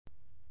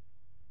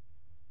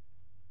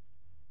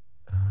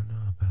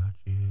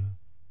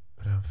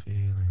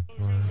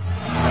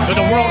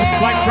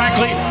quite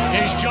frankly,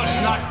 is just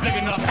not big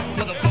enough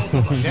for the both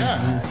of us.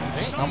 Yeah,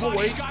 I'm gonna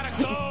wait. Somebody's got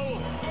to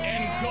go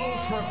and go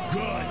for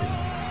good.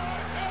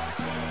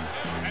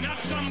 And that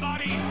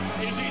somebody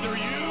is either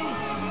you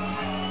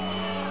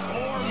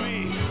or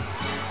me.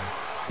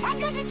 I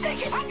got the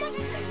ticket. I got the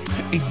ticket.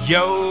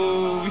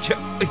 Yo,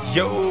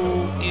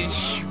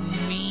 it's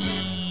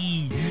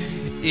me,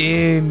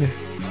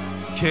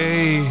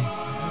 NKB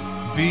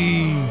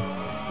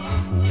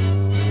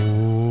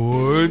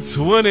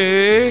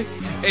 420,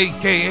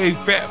 aka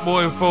Fat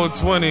Boy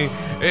 420,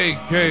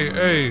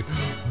 aka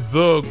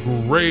the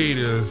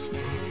greatest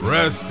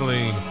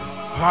wrestling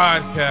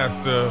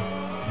podcaster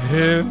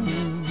in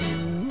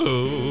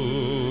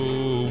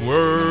the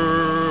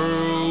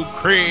world,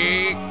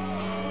 Craig.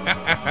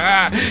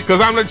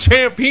 Cause I'm the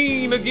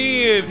champion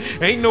again.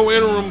 Ain't no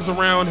interims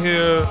around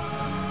here.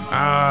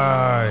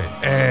 I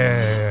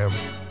am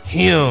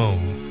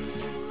him.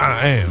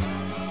 I am.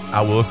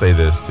 I will say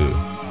this too.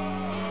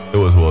 It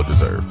was well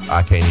deserved.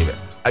 I can't even.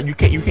 You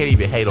can't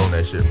even hate on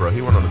that shit, bro.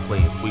 He went on a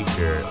clean sweep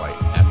here.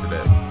 Like after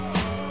that,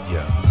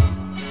 yeah.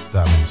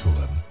 Diamond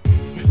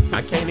 211.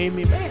 I can't even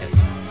be mad.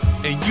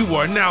 And you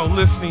are now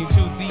listening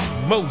to the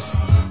most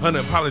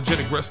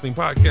unapologetic wrestling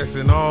podcast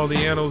in all the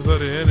annals of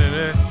the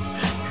internet.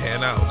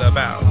 And out the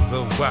bowels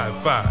of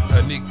Wi-Fi,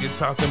 a nigga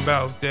talking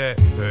about that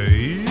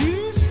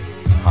bass,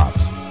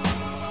 Hops.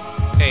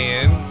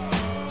 and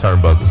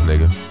Turnbuckles,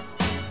 nigga.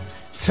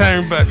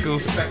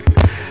 turnbuckles.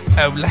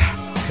 Ola,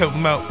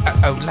 como,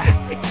 ola,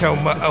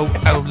 como,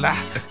 ola,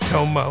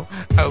 como,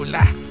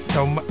 ola,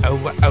 como,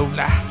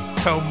 ola,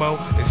 como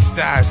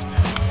estás?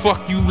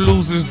 Fuck you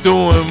losers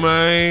doing,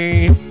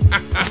 man?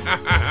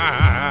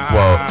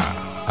 Well,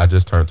 I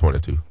just turned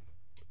 22.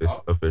 It's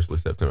officially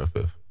September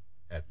 5th.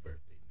 Happy birthday,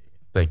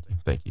 nigga.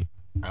 Thank you.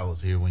 I was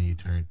here when you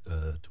turned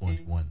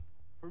 21.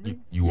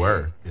 You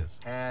were. Yes.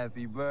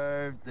 Happy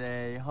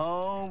birthday,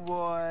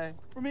 homeboy.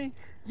 For me?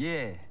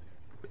 Yeah.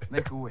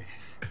 Make a wish.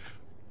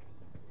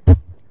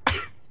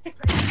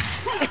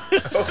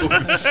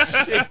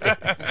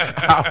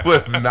 I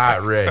was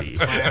not ready.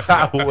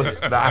 I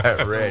was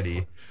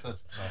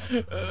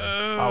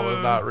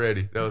not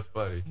ready. That was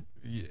funny.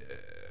 Yeah,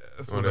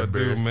 that's You what wanna I do,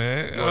 embarrass-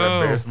 man. You want to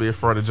embarrass me in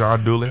front of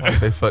John Dooley? I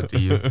say fuck to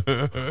you.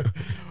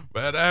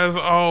 But as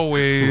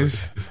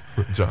always,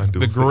 John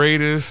Dooley. the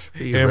greatest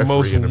He and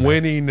most refereeing the match.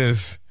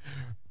 winningest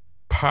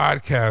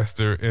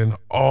podcaster in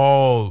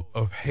all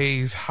of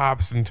Hayes,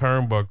 Hops, and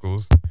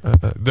Turnbuckles.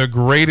 The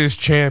greatest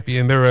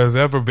champion there has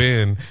ever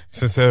been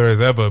since there has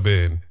ever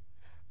been.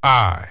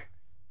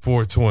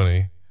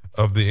 420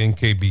 of the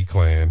NKB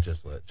clan.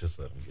 Just let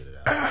him get it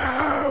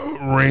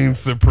out. Reign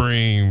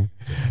supreme.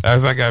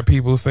 As I got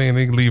people saying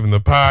they leaving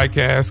the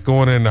podcast,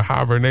 going into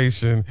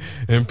hibernation,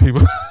 and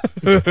people.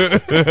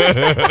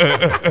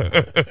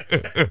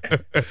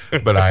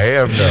 But I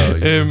am though. You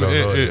just And, don't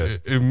know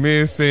it yet. and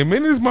men saying,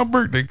 man, it's my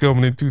birthday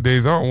coming in 2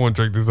 days. I don't want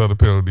to drink this other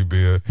penalty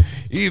beer.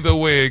 Either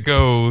way it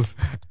goes,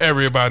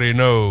 everybody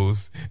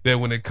knows that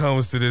when it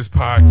comes to this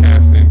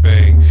podcasting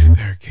thing,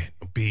 there can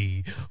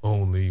be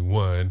only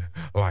one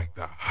like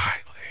the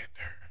Highlander.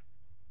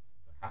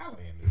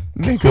 Highlander.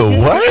 Nigga,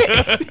 what?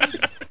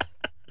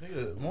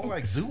 Nigga, more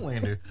like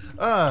Zoolander.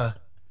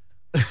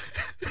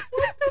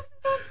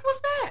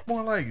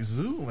 More like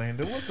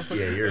Zoolander. What the fuck?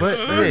 Yeah, you're but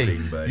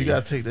surging, hey, buddy. you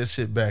gotta take that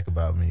shit back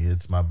about me.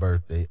 It's my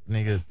birthday,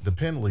 nigga. The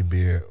penalty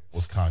beer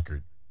was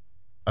conquered.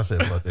 I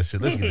said, fuck that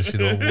shit. Let's get this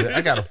shit over with.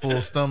 I got a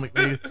full stomach,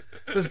 nigga.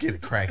 Let's get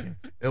it cracking.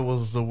 It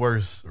was the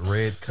worst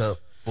red cup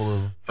full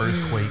of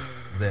earthquake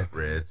that.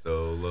 Red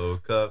Solo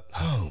Cup.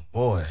 Oh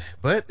boy,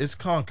 but it's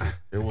conquered.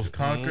 It was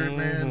conquered,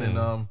 man,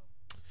 and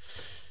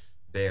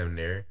Damn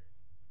near.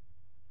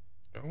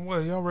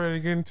 Well, y'all ready to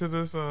get into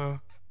this?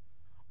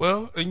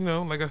 Well, you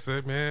know, like I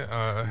said, man,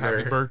 happy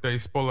Right. birthday,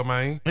 spoiler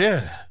man.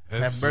 yeah,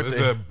 It's, happy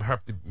birthday.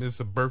 it's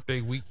a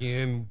birthday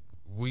weekend,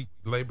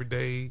 Labor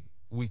Day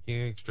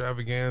weekend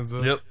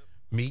extravaganza. Yep.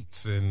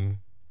 Meats and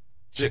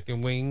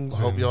chicken wings. I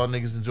hope and- y'all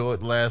niggas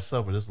enjoyed the Last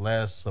Supper. This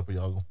Last Supper,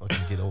 y'all gonna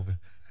fucking get over.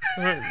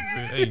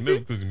 Ain't no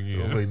cooking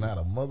again. Wait, not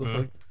a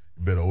motherfucker. You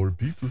better order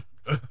pizza.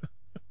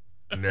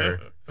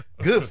 Nair.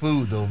 Good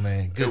food though,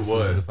 man. Good It food,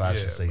 was. if I Yeah,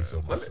 should say man.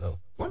 so myself.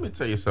 Let me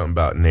tell you something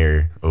about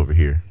Nair over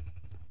here.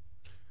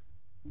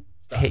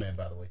 Stop, Hey. man.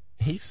 By the way,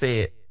 He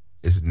said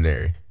it's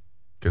Nair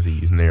because he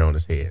used Nair on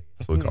his head,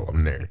 so we call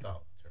him Nair.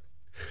 Oh,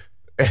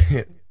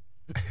 sorry.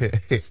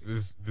 This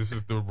is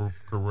the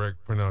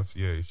correct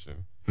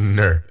pronunciation.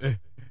 Nair.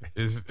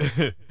 Is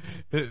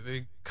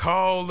they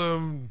call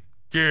him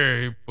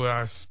Gary, but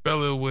I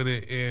spell it with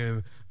an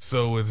N,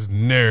 so it's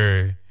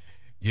Nary.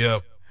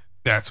 Yep,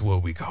 that's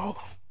what we call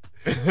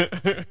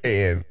him.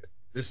 And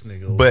This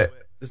nigga,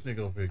 But- this nigga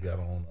over here got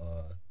on.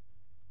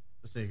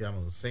 This nigga got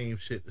on the same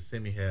shit that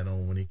Semi had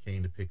on when he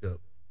came to pick up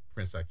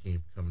Prince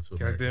Akeem coming to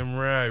America. Goddamn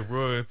right,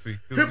 royalty.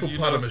 'Cause,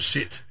 Hippopotamus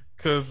shit.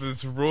 Cause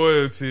it's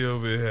royalty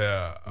over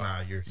here.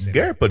 Nah, you're Semi.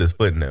 Gary put his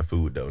foot in that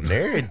food though.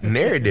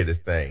 Nair did his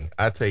thing.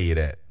 I tell you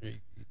that.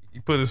 he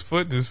put his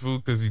foot in his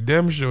food because he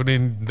damn sure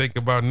didn't think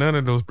about none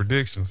of those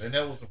predictions. And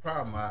that was the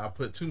problem. I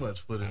put too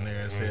much foot in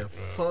there and said,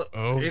 fuck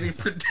Oh. any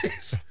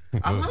prediction.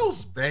 I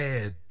lost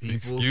bad, people.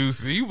 Excuse.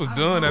 He was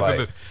done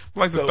after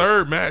Like, the so-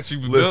 third match. He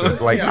was Listen,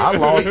 done. like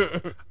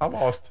Yeah. I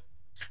lost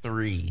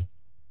 3.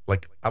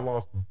 Like I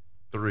lost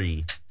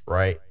 3,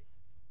 right?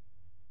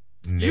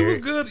 You was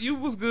good. You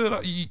was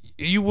good.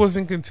 You was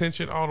in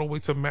contention all the way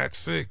to match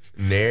 6,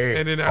 Nair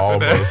and then after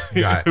almost that,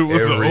 got it was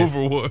every,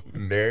 over one.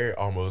 Nair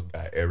almost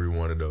got every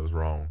one of those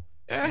wrong.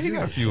 Yeah, he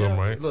got a few of them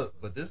right. Look,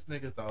 but this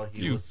nigga thought he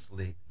Few. was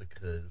slick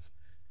because,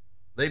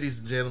 ladies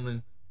and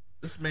gentlemen,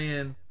 this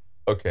man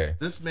Okay.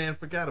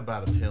 forgot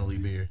about a penalty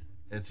beer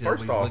until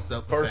we looked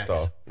up the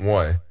facts.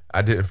 One,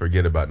 I didn't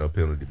forget about no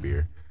penalty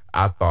beer.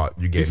 I thought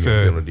you gave me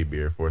said- a penalty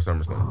beer for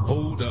SummerSlam.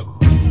 Hold up.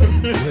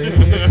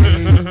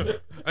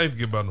 I ain't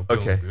forget about no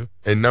penalty Okay. bill.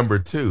 And number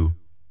 2,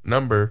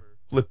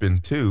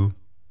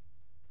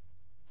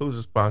 whose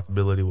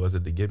responsibility was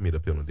it to give me the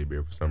penalty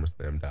beer for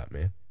SummerSlam, Dot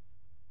Man?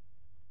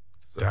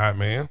 Dot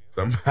Man.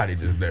 Somebody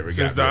just never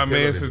Since got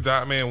me a penalty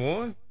Dot Man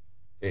won.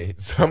 beer.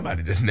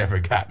 Somebody just never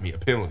got me a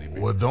penalty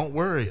beer. Well, don't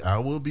worry. I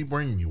will be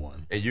bringing you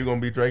one. And you gonna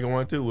be drinking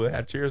one too. We'll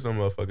have cheers on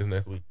motherfuckers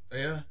next week.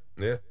 Yeah.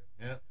 Yeah.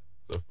 Yeah.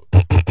 So,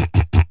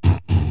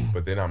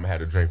 but then I'm gonna have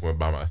to drink one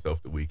by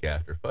myself the week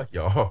after. Fuck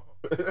y'all.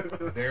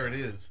 There it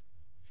is.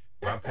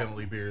 My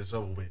penalty beer is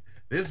over with.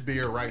 This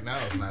beer right now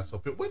is not so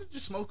good. What did you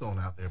smoke on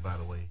out there, by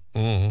the way?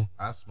 Mm-hmm.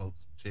 I smoked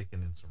some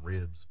chicken and some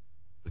ribs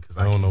because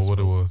I don't can't know what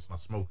it smoke. was. My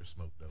smoker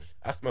smoked though.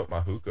 I smoked my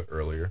hookah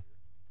earlier.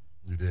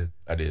 You did.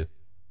 I did.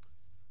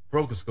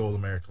 Broken Skull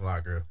American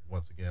Lager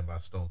once again by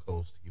Stone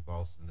Cold Steve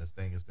Austin. This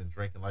thing has been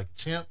drinking like a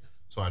champ,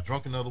 so I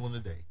drunk another one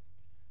today.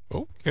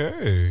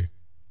 Okay.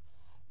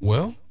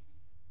 Well,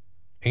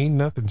 ain't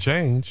nothing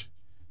changed.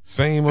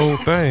 Same old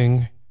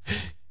thing.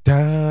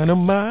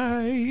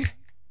 Dynamite.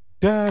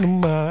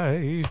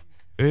 Dynamite.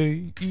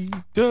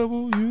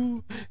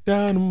 AEW.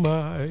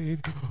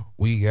 Dynamite.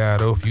 We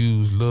got a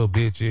fuse, little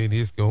bitch, and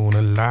it's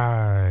gonna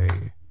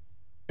lie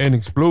and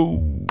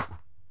explode.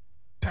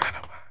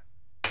 Dynamite.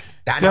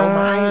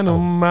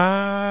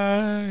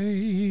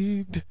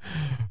 Dynamite.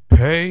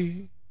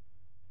 Pay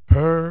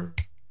per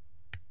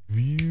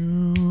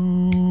view.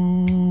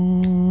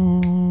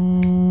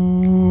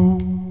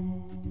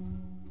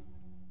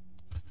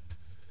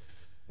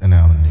 And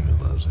now the nigga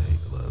loves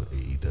love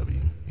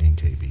AEW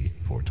NKB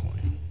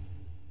 420.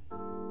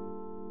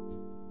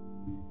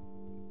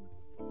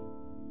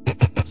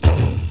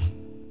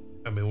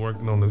 I've been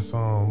working on this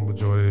song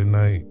majority of the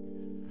night.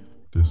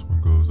 This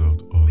one goes out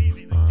to all the Yamos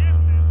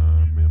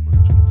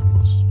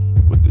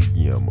with the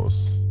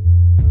Yamos.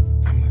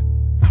 I'm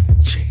the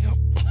champ.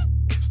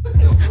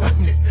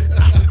 I'm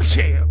the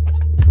champ.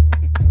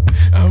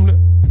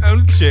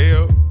 I'm the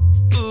champ.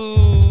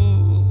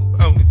 Ooh,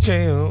 I'm the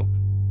champ.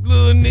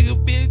 Little nigga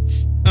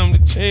bitch, I'm the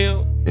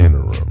champ.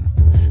 Interim.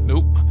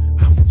 Nope,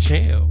 I'm the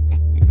champ.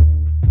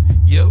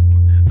 Yep,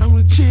 I'm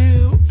the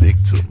champ.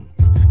 Victim.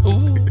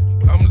 Ooh,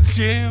 I'm the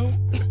champ.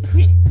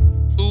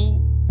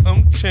 Ooh,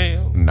 I'm the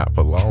champ. Not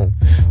for long.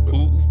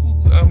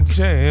 Ooh, I'm the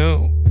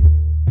champ.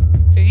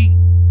 Hey,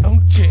 I'm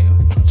the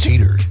champ.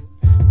 Cheater.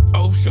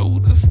 Off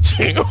shoulders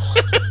champ.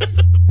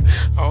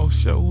 Off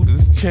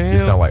shoulders You champ.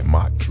 sound like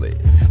Moxley.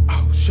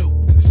 Off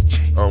shoulders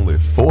champ. Only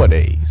 4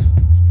 days.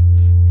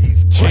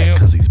 He's black Champ.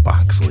 because he's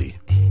Boxley.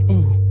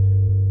 Ooh,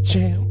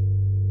 champ.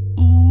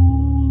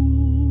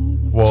 Ooh,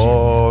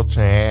 Whoa,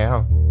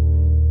 champ.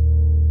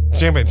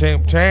 champ,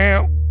 champ,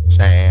 champ.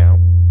 Champ.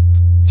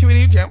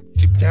 Chippity champ,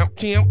 chip champ,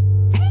 champ.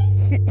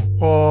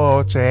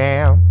 Whoa,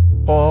 champ.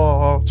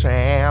 Whoa,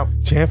 champ.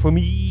 Champ for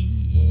me.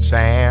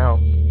 Champ.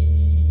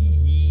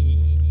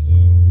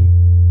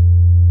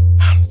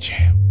 I'm the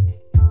champ.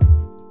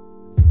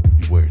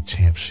 You wear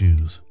champ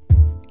shoes.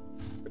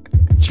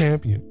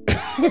 Champion.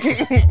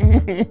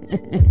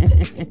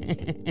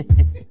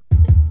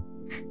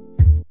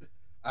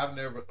 I've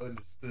never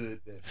understood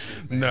that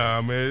shit, man.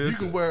 Nah, man. You it's-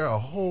 can wear a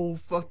whole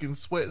fucking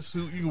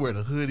sweatsuit. You can wear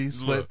the hoodie,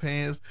 Look,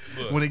 sweatpants.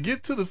 look. When it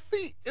get to the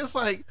feet, it's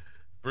like,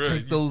 Bruh,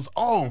 take you- those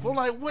off. I'm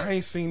like, what? I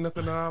ain't seen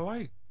nothing that I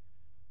like.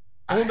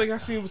 Only thing I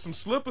seen was some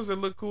slippers that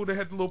looked cool. They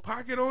had the little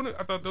pocket on it.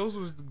 I thought those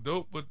was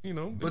dope, but you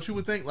know. But you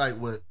would think like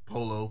what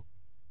polo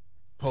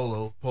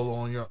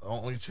on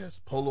your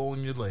chest, polo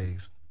on your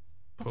legs.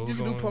 Polos You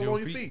can do on polo your on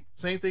your feet.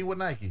 Same thing with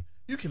Nike.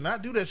 You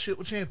cannot do that shit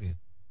with Champion.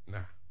 Nah.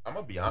 I'm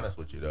gonna be honest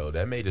with you though.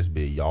 That may just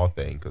be a y'all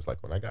thing, because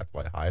like when I got to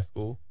like high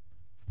school,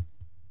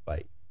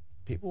 like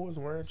people was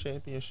wearing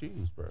champion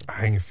shoes, bro.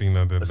 I ain't seen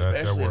nothing that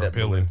Especially were that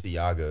appealing.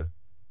 Balenciaga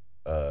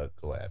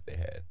collab they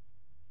had.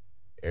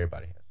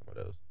 Everybody had some of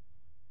those.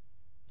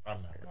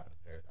 I'm not about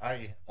a pair. I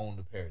ain't owned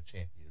a pair of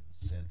Champions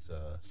since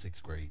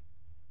 6th grade.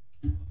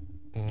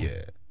 Mhm.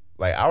 Yeah,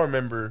 like I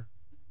remember,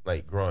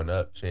 like growing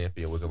up,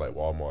 Champion was at like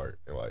Walmart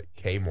and like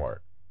Kmart,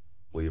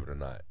 believe it or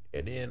not.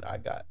 And then I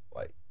got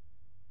like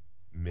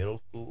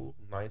middle school,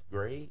 9th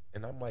grade,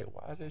 and I'm like,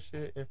 why is this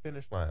shit in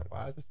Finish Line?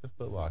 Why is this in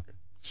Foot Locker?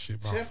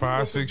 Shit, about Champ, 5,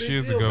 what's the 6 big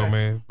years deal ago, back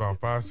man. About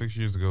 5, 6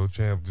 years ago,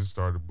 Champ just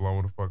started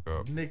blowing the fuck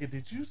up. Nigga,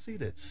 did you see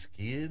that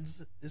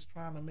Skids is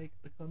trying to make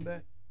the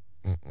comeback?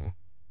 Mm-mm.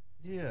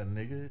 Yeah,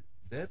 nigga.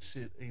 That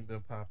shit ain't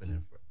been popping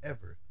in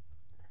forever.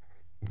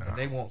 Nah. And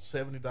they want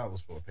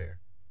 $70 for a pair.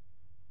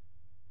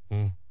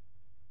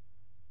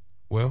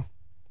 Well,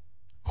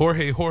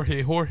 Jorge.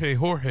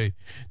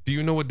 Do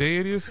you know what day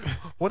it is?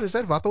 What is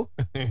that, Vato?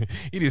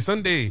 It is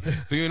Sunday.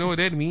 So you know what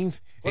that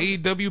means?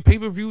 AEW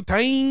pay-per-view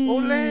time.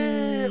 Ole.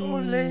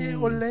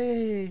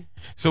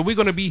 So we're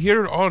going to be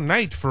here all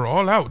night for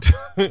All Out.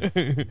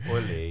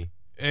 Ole.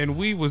 And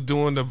we was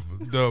doing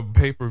the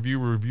pay-per-view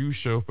review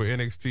show for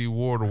NXT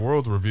War of the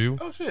Worlds review.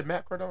 Oh shit,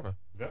 Matt Cardona.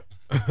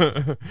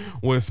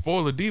 When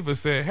Spoiler Diva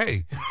said,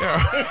 "Hey,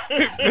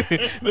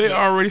 they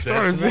already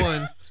started.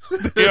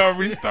 They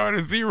already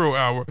started 0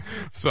 hour."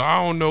 So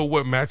I don't know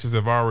what matches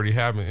have already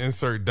happened.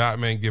 Insert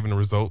Dotman giving the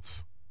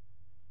results.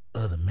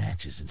 Other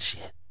matches and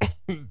shit.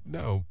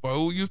 No, but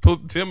who you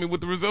supposed to tell me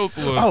what the results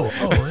was?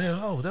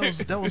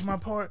 That was my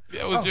part.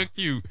 That was your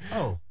cue.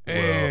 Oh,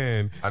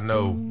 And I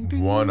know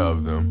one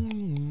of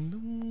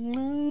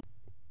them.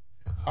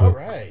 all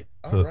right.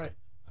 Hook.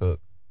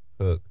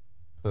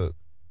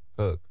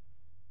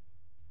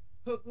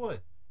 Hook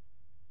what?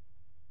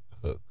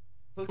 Hook.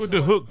 what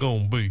the hook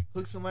gonna be?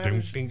 Hooks and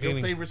ladders. Ding, ding, Your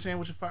ding. favorite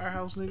sandwich at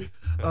Firehouse, nigga?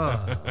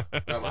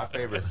 No, my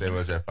favorite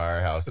sandwich at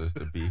Firehouse is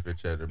the beef and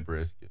cheddar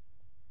brisket.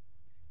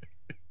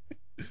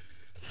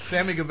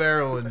 Sammy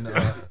Guevara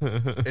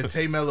and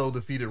Tay Mello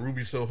defeated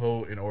Ruby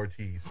Soho and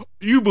Ortiz.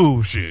 You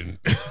bullshitting.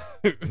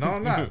 No,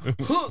 I'm not.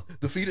 Hook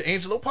defeated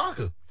Angelo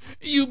Parker.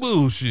 You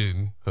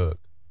bullshitting. Hook.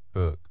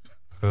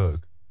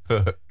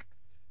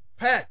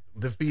 Pac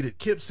defeated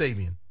Kip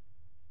Sabian.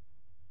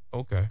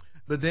 Okay.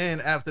 But then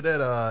after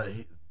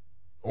that,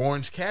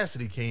 Orange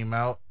Cassidy came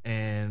out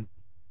and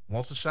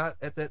wants a shot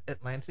at that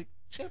Atlantic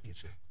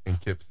Championship. And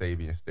Kip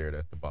Sabian stared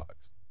at the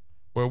box.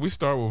 Well, we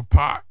start with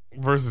Pac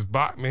versus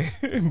Boxman.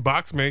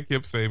 Boxman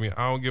Kip Sabian.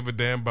 I don't give a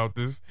damn about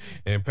this.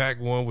 And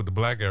Pac won with the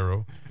Black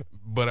Arrow.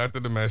 But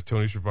after the match,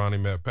 Tony Schiavone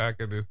met Pac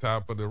at the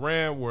top of the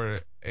ramp,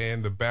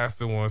 and the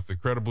bastard wants the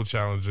credible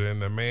challenger.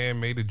 And the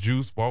man made the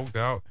juice, walked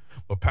out.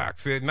 But Pac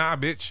said, "Nah,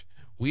 bitch.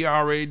 We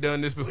already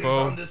done this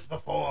before.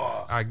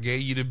 I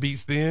gave you the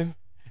beats then,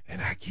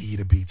 and I give you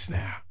the beats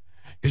now.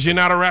 Because you're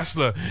not a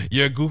wrestler.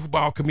 You're a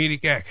goofball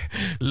comedic act.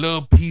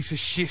 Little piece of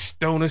shit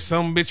stoner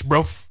some bitch,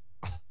 bro."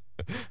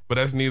 But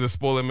that's neither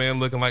Spoiler Man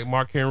looking like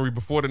Mark Henry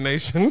before the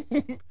Nation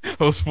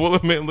or Spoiler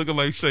Man looking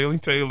like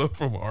Shaylee Taylor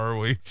from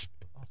ROH.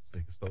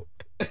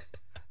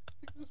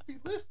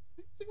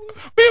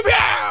 Pew,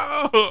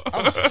 pew!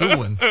 I'm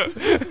suing.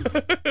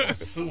 I'm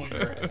suing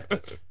your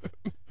ass.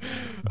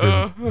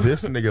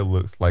 This nigga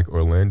looks like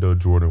Orlando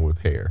Jordan with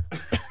hair.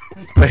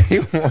 But he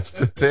wants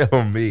to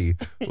tell me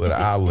what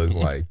I look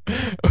like.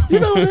 You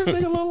know what this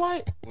nigga look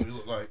like? What do you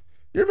look like?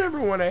 You remember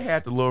when they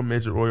had the little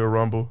midget Royal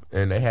Rumble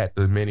and they had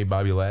the mini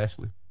Bobby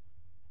Lashley?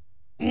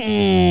 Leo,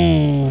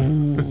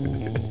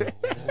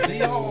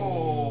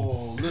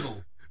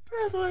 little.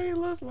 That's what he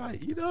looks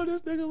like. You know what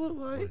this nigga look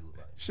like?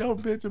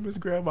 Shelton Benjamin's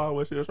grandma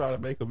when she was trying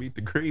to make him eat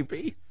the green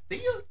peas.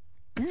 Theo?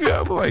 Yeah, I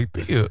look like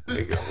Thea.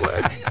 Nigga,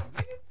 what?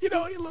 You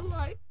know what he look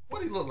like? What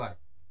do you look like?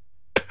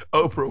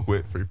 Oprah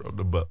Winfrey from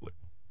The Butler.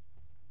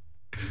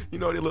 You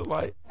know what he look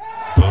like?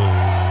 Boom.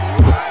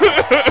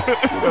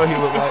 You know what he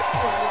look like?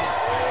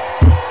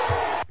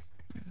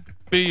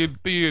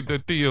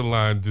 The Thea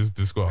line just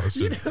describes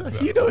shit.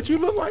 You know what you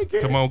look like,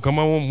 Gary? Come on,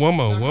 one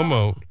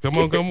more. Come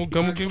on,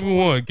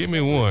 give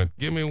me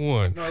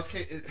one. No, it's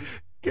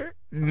Gary,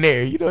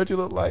 Nair, you know what you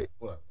look like?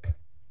 what?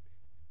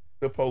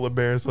 The polar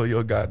bears on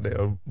your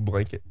goddamn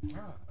blanket.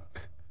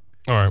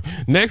 All right,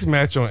 next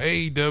match on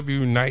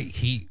AEW Night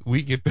Heat.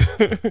 We get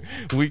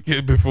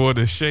before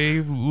the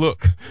shave look,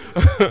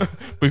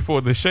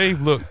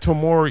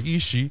 Tomohiro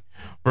Ishii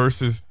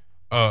versus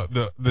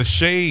the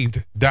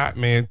shaved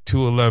Dotman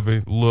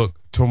 211 look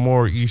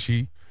Tomohiro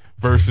Ishii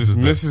versus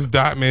Mrs.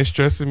 Dotman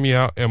stressing me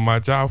out and my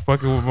job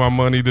fucking with my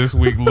money this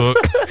week look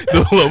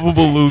the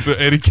lovable loser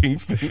Eddie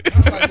Kingston.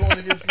 I'm not going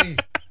against me.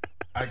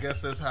 I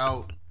guess that's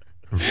how.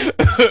 I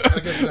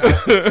guess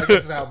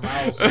that's how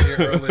Miles was here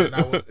earlier, and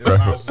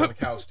Miles was on the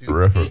couch too.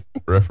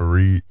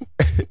 Referee.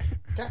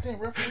 Goddamn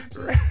referee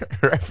too.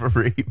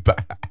 Referee by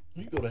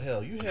You go to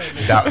hell. You had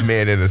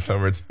Dotman in the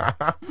summertime.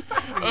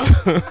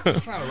 he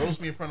was trying to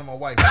roast me in front of my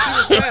wife. She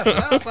was laughing.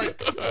 I was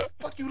like, "What the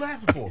fuck you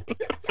laughing for?"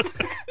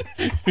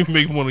 You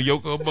make me want to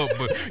yoke up,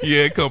 but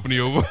yeah, company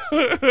over.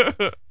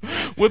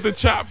 With the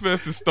Chop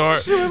Fest to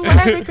start. She was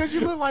laughing because you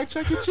look like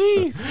Chuck E.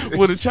 Cheese.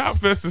 With the Chop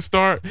Fest to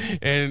start,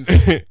 and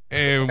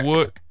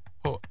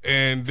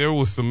there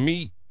was some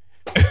meat.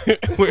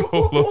 Wait,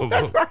 hold on.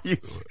 What are you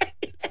saying?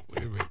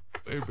 Wait a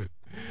minute.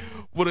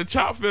 With a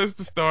Chop Fest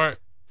to start,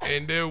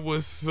 and there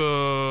was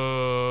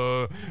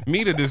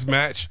meat of this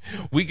match.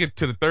 We get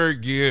to the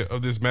third gear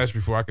of this match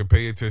before I could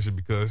pay attention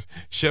because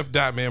Chef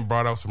Dotman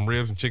brought out some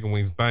ribs and chicken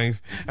wings and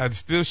things. I had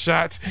still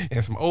shots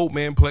and some old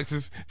man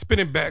plexus,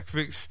 spinning back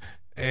fix,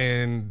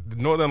 and the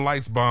Northern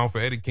Lights bomb for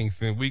Eddie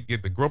Kingston. We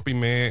get the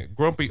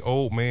Grumpy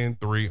Old Man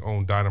 3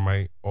 on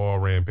Dynamite or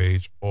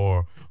Rampage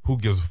or who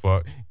gives a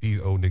fuck.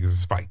 These old niggas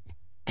is fighting.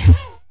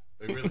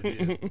 They really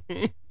did.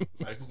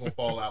 Like, who's gonna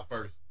fall out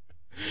first?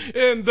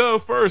 In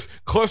the first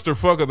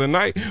clusterfuck of the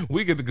night,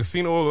 we get the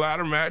casino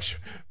ladder match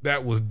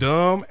that was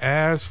dumb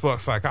as fuck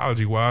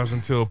psychology wise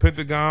until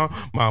Pentagon,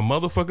 my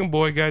motherfucking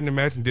boy, got in the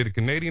match and did a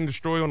Canadian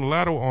destroy on the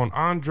ladder on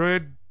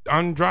Andrade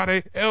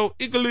El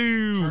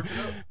Idolo.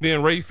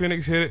 Then Ray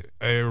Phoenix hit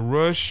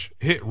rush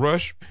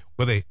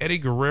with a Eddie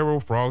Guerrero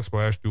frog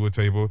splash through a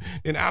table.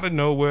 Then out of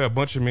nowhere, a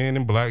bunch of men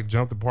in black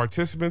jumped the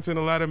participants in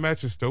the ladder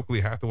match, and Stokely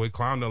Hathaway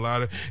climbed the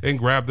ladder and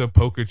grabbed a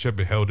poker chip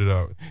and held it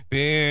up.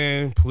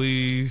 Then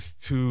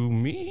Pleased to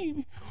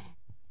Meet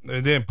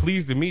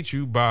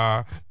You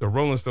by the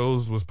Rolling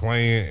Stones was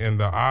playing, and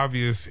the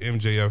obvious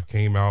MJF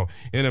came out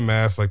in a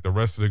mask like the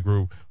rest of the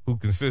group, who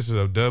consisted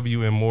of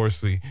W.M.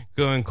 Morrissey,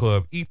 Gun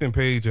Club, Ethan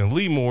Page, and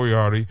Lee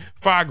Moriarty.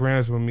 5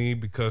 grand with me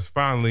because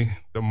finally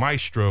the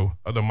maestro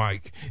of the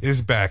mic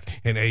is back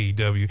in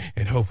AEW,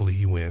 and hopefully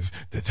he wins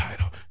the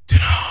title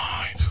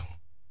tonight.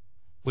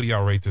 What do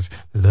y'all rate this?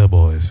 Little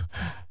boys.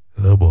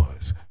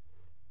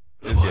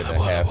 It's getting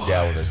a half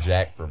gallon of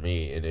Jack for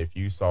me, and if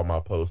you saw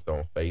my post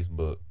on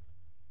Facebook,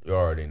 you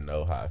already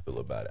know how I feel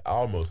about it. I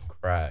almost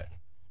cried.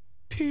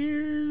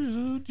 Tears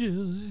of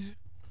joy.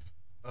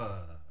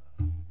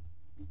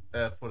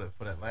 For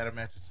that ladder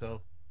match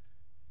itself,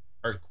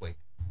 earthquake.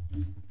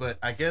 But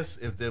I guess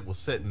if it was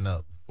setting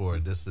up for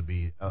this to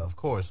be, of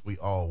course, we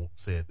all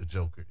said the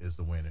Joker is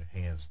the winner,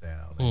 hands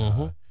down.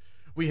 And,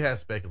 we had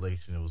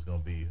speculation it was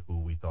going to be who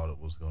we thought it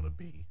was going to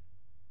be.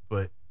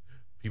 But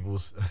people,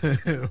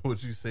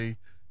 what you say,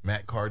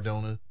 Matt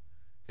Cardona,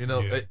 you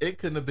know, it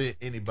couldn't have been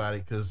anybody,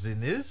 because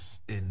in this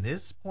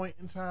point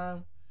in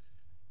time,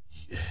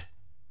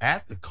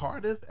 after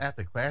Cardiff,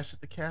 after Clash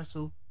at the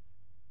Castle,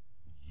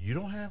 you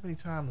don't have any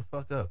time to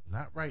fuck up.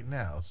 Not right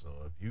now. So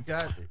if you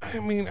got it, I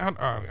mean,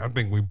 I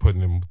think we're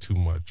putting him too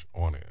much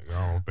on it.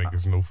 I don't think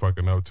it's no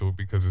fucking up to it,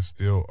 because it's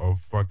still a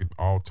fucking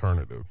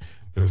alternative.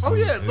 We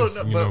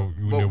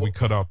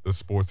cut out the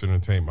sports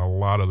entertainment. A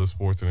lot of the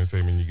sports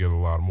entertainment, you get a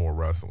lot more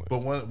wrestling.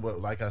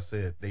 But like I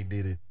said, they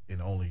did it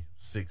in only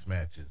 6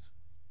 matches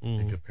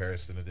in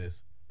comparison to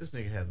this. This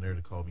nigga had a nerve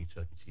to call me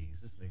Chuck E. Cheese.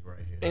 This nigga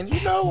right here. And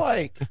you know,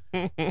 like,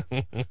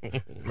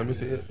 let me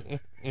see it.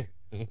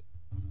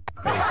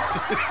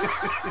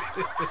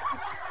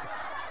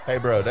 Hey,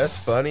 bro, that's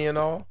funny and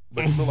all,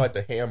 but you look like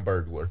the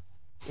Hamburglar.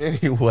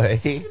 Anyway,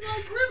 You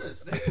like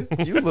Grimace,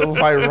 nigga. you look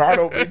like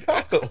Ronald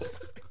McDonald.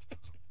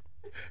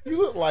 You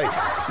look like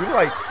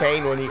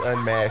Kane when he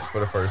unmasked for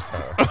the first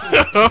time.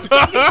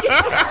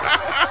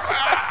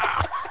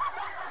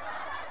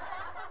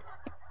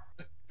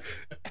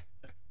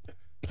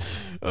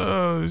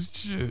 Oh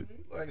shit!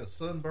 Like a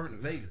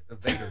sunburnt Vader.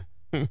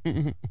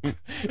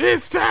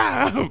 It's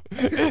time.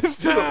 It's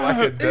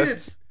time.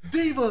 It's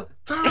Diva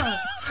time.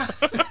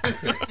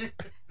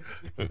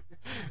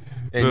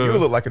 And you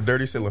look like a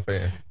Dirty Ceiling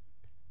fan.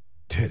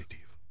 Teddy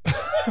Diva.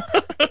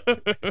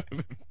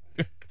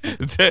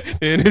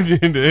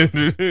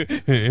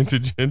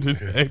 Intergender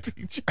tag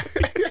team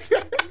champions.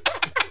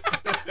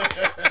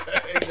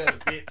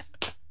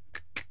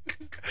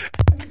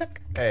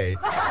 Hey.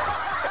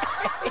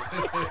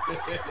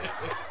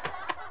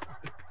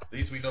 At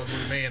least we know who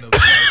the man of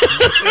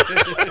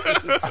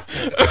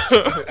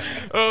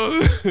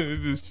Oh,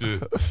 this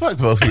shit. Fuck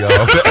both of y'all.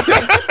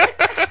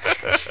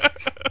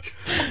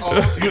 Oh,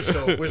 let's get the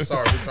show. We're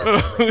sorry.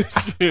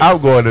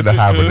 I'm going into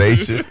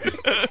hibernation.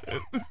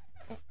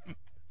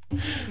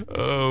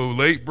 Oh,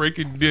 late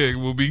breaking dick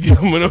will be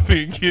coming up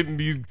and getting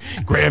these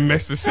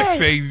Grandmaster Sex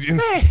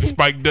Agents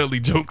Spike Dudley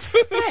jokes.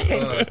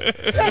 And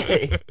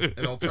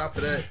on top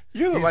of that,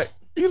 You look like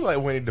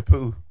Winnie the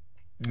Pooh.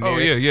 Oh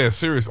yeah.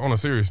 On a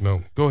serious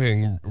note, go ahead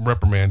and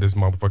reprimand this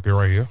motherfucker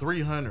right here.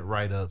 300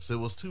 write-ups. It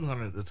was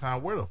 200 at the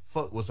time. Where the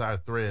fuck was our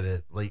thread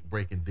at late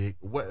breaking dick?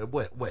 What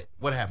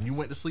happened? You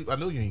went to sleep? I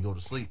know you didn't go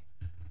to sleep.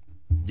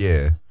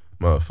 Yeah,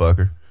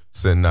 motherfucker.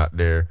 Sitting out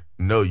there.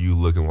 Know you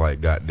looking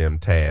like goddamn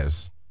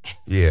Taz.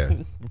 Yeah.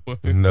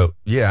 No.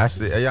 Yeah, I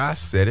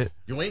said it.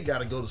 You ain't got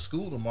to go to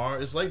school tomorrow.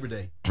 It's Labor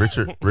Day.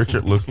 Richard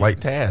looks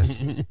like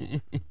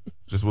Taz.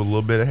 Just with a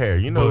little bit of hair.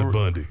 You know Bud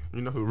Bundy.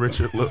 You know who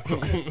Richard looks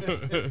like?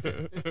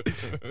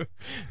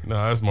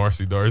 Nah, that's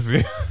Marcy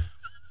Darcy.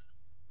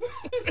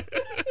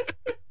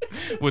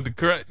 With the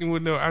correct,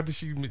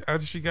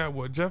 after she got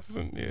what,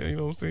 Jefferson? Yeah, you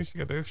know what I'm saying? She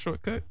got that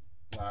shortcut.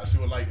 Nah, she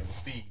would like it with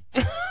Steve.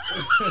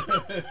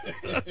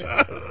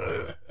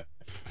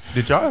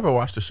 Did y'all ever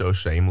watch the show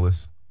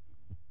Shameless?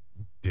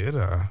 Did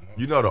I?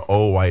 You know the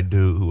old white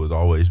dude who was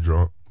always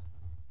drunk?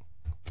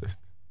 That's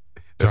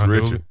John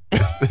Richard.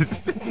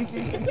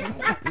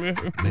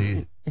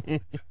 Man,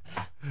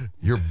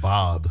 you're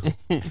Bob.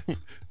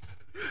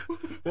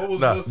 What was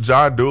this?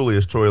 John Dooley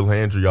is Troy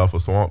Landry off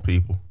of Swamp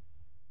People.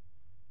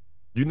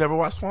 You never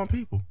watched Swamp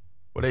People?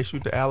 Where they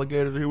shoot the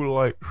alligator, he was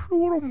like,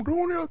 what I'm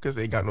doing here? Because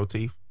they ain't got no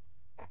teeth.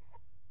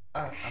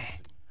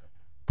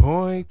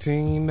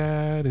 pointing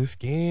at his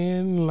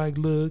skin like,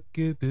 look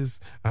at this.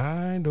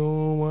 I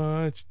don't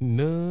watch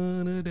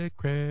none of that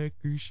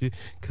cracker shit,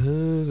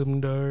 'cause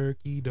I'm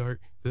darky dark.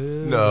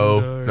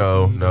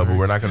 No, but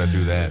we're not gonna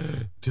do that.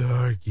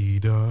 Darky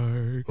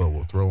dark. But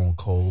we'll throw on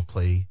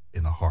Coldplay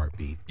in a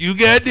heartbeat. You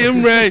got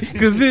them right,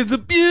 'cause it's a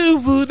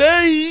beautiful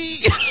day.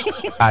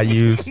 I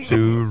used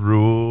to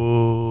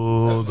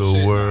rule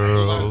the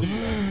world.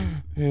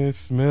 It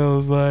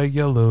smells like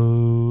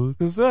yellow,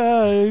 'cause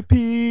I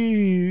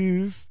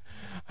pissed.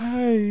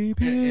 I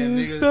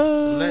pissed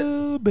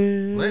the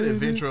bed. Let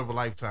Adventure of a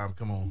Lifetime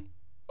come on.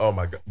 Oh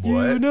my God! You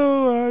What?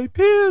 know I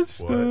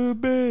pissed What? the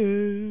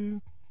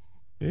bed,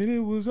 and it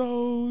was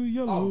all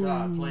yellow. Oh,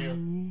 God, player.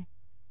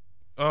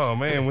 Oh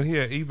man, when he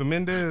had Eva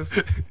Mendes.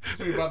 So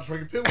you're about to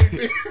drink a Pinway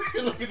beer.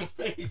 Look at the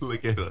face.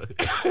 Look at her.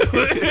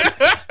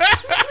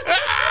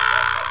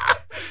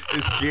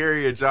 It's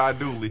Gary and John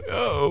Dooley.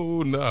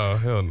 Oh no,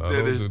 hell no!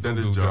 That is Don't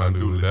do John John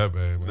Dooley. Dooley that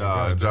bad, man.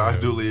 Nah, God John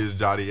damn. Dooley is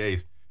Johnny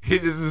Ace.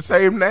 It is the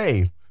same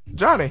name,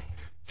 Johnny.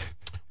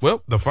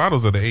 Well, the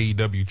finals of the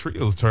AEW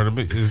Trios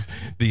tournament is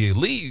the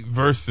Elite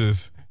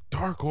versus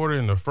Dark Order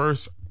in the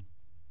first.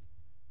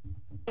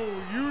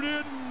 Oh, you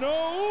didn't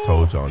know?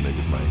 Told y'all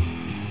niggas,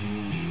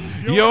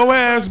 man. Your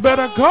ass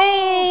better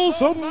call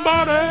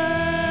somebody.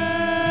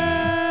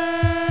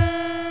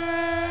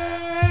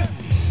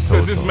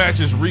 Because this match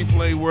is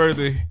replay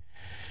worthy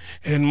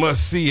and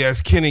must see, as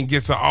Kenny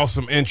gets an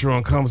awesome intro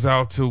and comes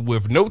out to,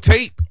 with no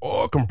tape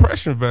or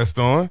compression vest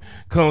on,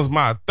 comes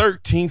my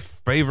 13th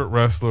favorite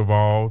wrestler of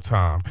all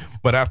time.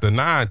 But after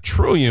 9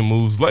 trillion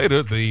moves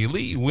later, the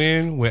Elite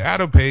win when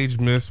Adam Page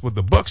missed with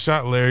the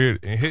buckshot lariat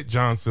and hit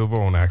John Silver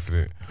on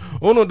accident.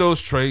 Uno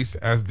dos Tres,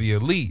 as the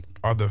Elite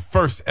are the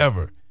first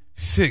ever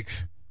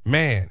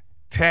 6-man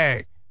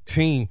tag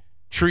team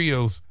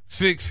trios.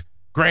 6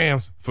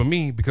 grams for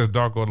me, because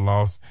Dark Order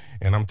lost,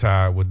 and I'm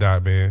tired with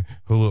Dot Man,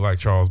 who look like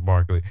Charles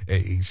Barkley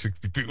at age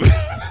 62.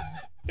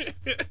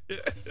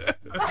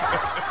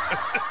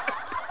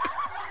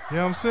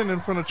 Yeah, I'm sitting in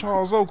front of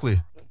Charles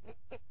Oakley.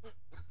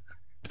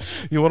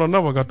 You want to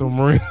know I got the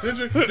Marines? You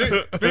want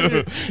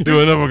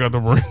to know I got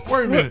the Marines?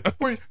 Wait a minute.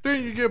 Wait,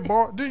 didn't you get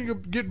barred? Didn't you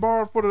get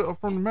barred from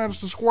the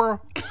Madison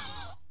Square?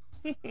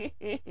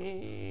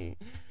 Hey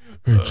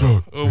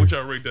Chuck. What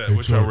y'all rate that? Hey,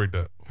 What y'all Chuck. rate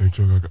that? Hey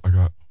Chuck, I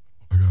got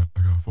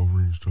 4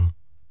 rings, Chuck.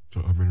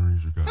 Chuck, how many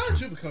rings you got? How Chuck?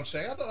 did you become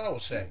Shaq? I thought I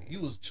was Shaq.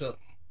 You was Chuck.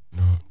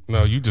 No.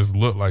 No, you just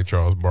look like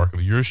Charles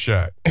Barkley. You're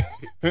shot.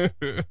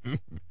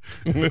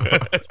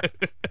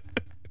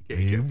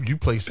 You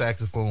play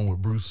saxophone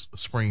with Bruce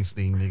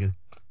Springsteen,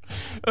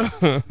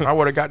 nigga. I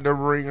would have got the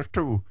rings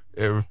too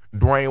if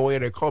Dwayne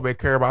Wade and Kobe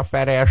carried my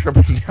fat ass up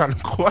and down the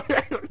court.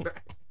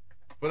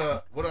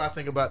 But what do I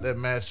think about that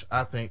match?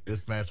 I think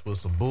this match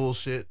was some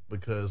bullshit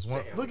because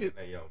look at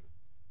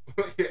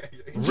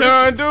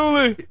John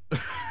Dooley.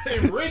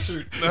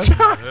 Richard. John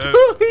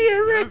Dooley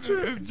and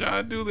Richard. It's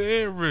John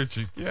Dooley and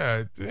Richard.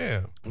 Yeah,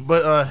 damn.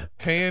 But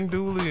Tan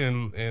Dooley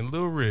and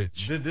Lil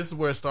Rich. this is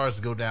where it starts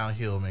to go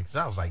downhill, man. Because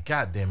I was like,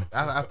 God damn it!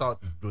 I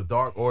thought the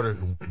Dark Order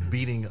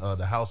beating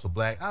the House of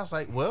Black. I was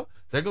like, well,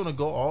 they're gonna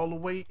go all the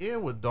way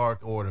in with Dark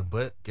Order,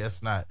 but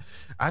guess not.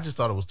 I just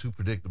thought it was too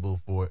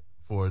predictable for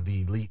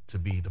the Elite to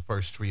be the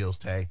first trios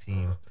tag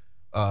team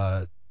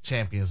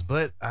champions,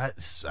 but I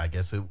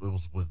guess it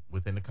was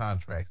within the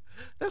contract.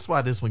 That's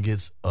why this one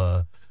gets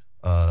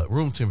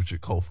room temperature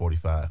cold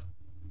 45.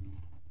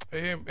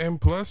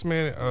 And plus,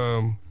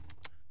 man,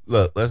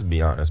 Look, let's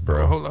be honest,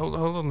 bro. hold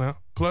on now.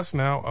 Plus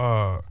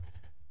now,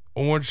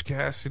 Orange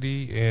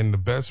Cassidy and the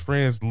Best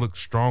Friends look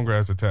stronger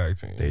as a tag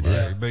team. They do.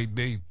 Right?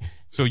 They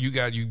so you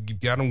got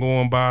them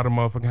going by the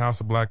motherfucking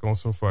House of Black on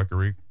some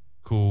fuckery.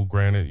 Cool,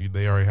 granted,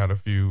 they already had a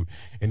feud,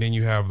 and then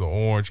you have the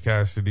Orange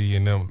Cassidy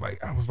and them.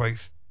 Like, I was like,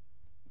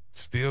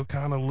 still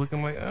kind of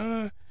looking like,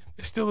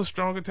 it's still a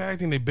stronger tag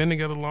team. They've been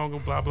together longer.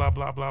 Blah blah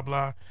blah blah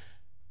blah.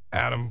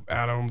 Adam,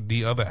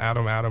 the other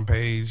Adam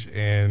Page,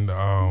 and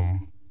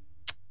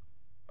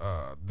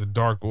the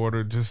Dark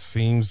Order just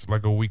seems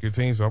like a weaker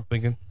team. So I'm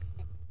thinking,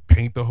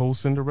 paint the whole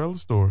Cinderella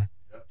story.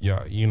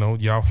 Yeah,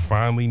 y'all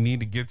finally need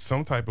to get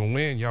some type of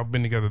win. Y'all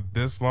been together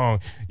this long.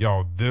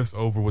 Y'all this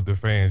over with the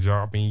fans.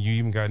 Y'all, I mean, you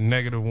even got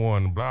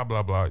 -1, blah,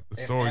 blah, blah. The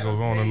story goes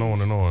on and on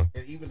and on.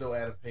 And even though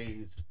Adam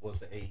Page was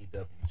the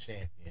AEW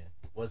champion,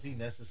 was he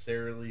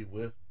necessarily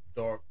with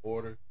Dark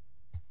Order?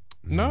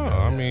 No,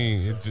 I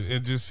mean,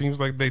 it just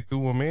seems like they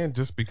threw him in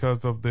just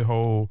because of the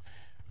whole,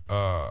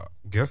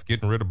 guess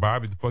getting rid of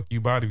Bobby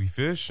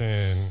Fish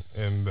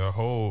and the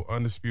whole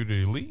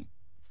Undisputed Elite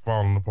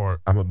falling apart.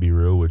 I'm gonna be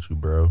real with you,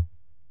 bro.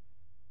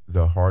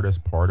 The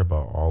hardest part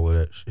about all of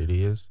that shit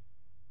is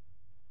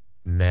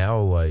now,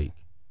 like,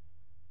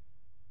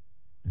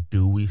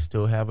 do we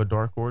still have a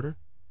Dark Order?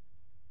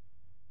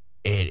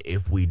 And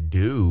if we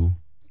do,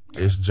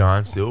 is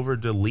John Silver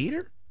the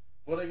leader?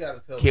 Well, they gotta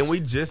tell. Can we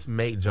just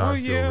make John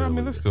Silver yeah, I the mean,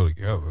 leader? they're still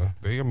together.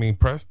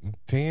 Preston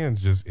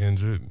 10's just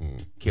injured.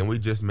 And Can we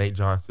just make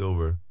John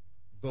Silver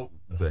But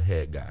the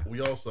head guy?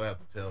 we also have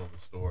to tell the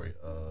story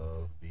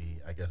of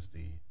the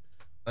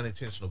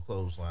unintentional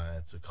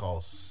clothesline to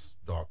cost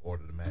Dark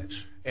Order the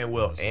match. And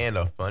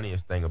the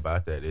funniest thing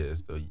about that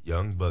is the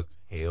Young Bucks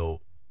held.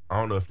 I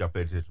don't know if y'all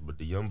paid attention, but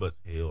the Young Bucks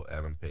held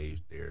Adam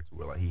Page there to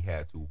where like he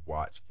had to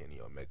watch Kenny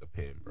Omega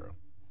pin, bro.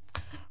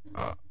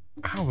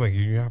 I don't think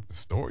you have the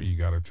story you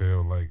got to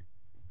tell. Like,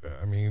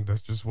 I mean,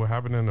 that's just what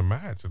happened in the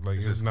match. Like,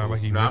 it's not cool.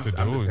 like he meant to do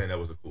I'm just it. saying that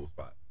was a cool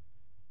spot.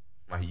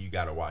 Like, you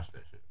got to watch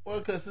that shit. Well,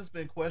 because it's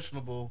been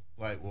questionable.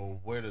 Like, well,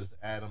 where does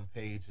Adam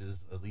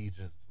Page's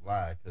allegiance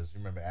lie? Because you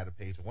remember Adam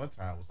Page at one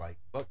time was like,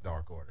 "Fuck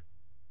Dark Order."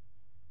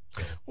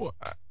 So. Well,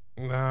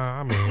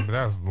 I mean, but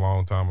that was a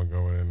long time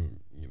ago, and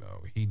you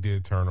know he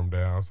did turn them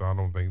down. So I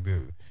don't think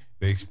that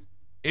they.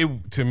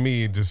 It to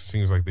me, it just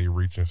seems like they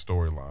reaching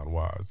storyline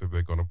wise if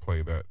they're gonna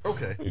play that.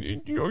 Okay.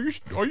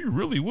 Are you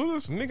really with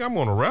us, nigga? I'm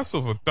gonna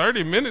wrestle for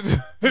 30 minutes. So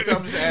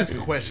I'm just asking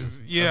questions.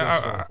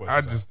 Yeah,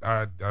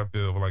 I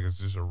feel like it's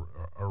just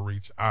a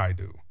reach. I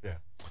do. Yeah.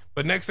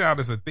 But next out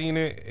is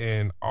Athena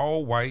in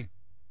all white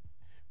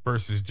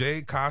versus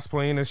Jade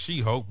cosplaying as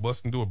She-Hulk,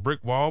 busting through a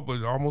brick wall,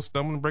 but almost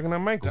stumbling and breaking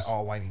her ankles. That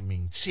all white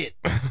means shit.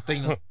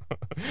 Athena.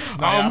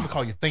 I'm gonna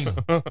call you Athena.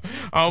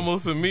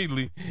 Almost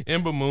immediately,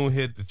 Ember Moon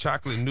hit the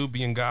chocolate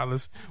Nubian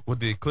goddess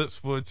with the Eclipse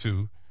Foot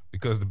 2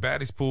 because the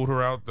baddies pulled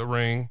her out the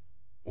ring,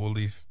 or at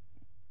least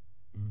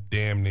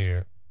damn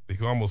near.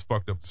 They almost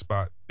fucked up the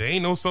spot. There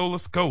ain't no Solar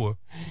Sokoa.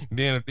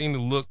 Then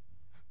Athena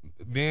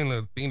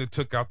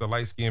took out the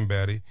light-skinned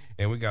baddie,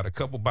 and we got a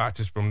couple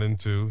botches from them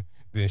too.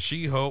 Then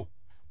She-Hulk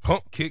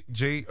pump kicked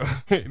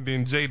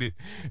then Jaded,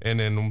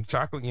 and then them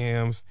chocolate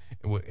yams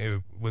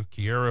with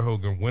Kiera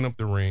Hogan went up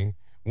the ring,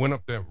 went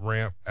up that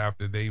ramp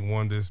after they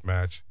won this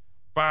match.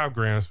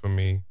 $5 for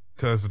me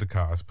because of the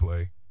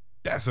cosplay.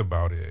 That's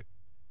about it.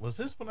 Was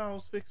this when I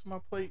was fixing my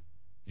plate?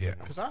 Yeah.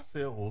 Because I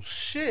said, well,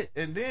 shit.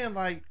 And then,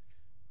 like,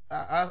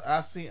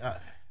 I seen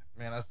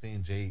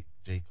Jade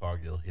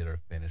Cargill hit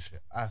her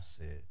finisher. I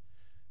said,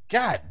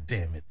 God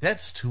damn it.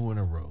 That's 2 in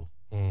a row.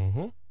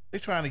 Mm-hmm. They're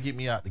trying to get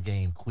me out the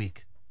game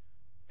quick.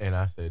 And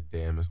I said,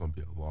 damn, it's going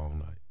to be a long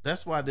night.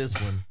 That's why this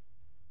one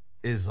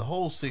is a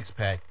whole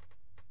 6-pack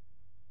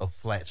of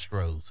flat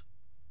Strohs.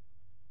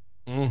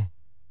 Mm.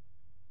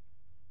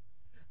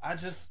 I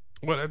just...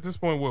 Well, at this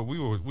point, we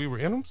were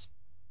interims?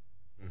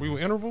 Mm-hmm. We were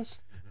intervals?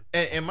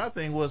 And my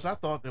thing was, I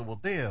thought that,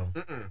 well, damn.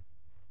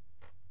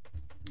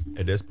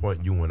 At this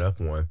point, you went up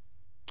one.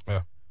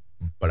 Yeah.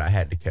 But I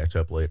had to catch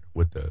up later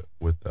with the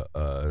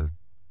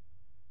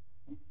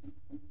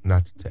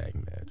not the tag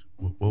match.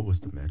 What was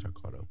the match I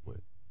caught up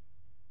with?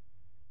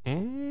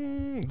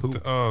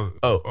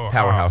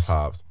 Powerhouse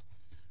Hobbs.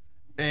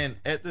 And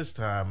at this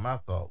time, my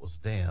thought was,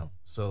 damn.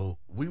 So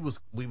we was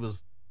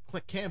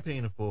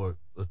campaigning for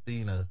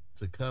Athena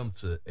to come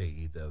to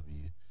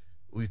AEW.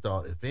 We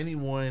thought if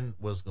anyone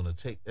was going to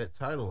take that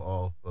title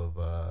off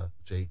of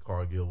Jade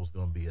Cargill was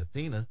going to be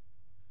Athena,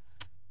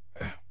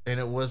 and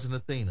it wasn't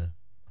Athena,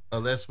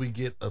 unless we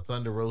get a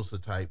Thunder Rosa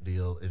type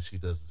deal and she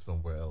does it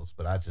somewhere else.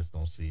 But I just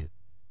don't see it.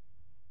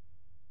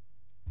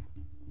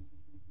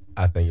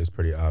 I think it's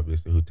pretty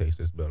obvious who takes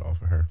this belt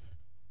off of her.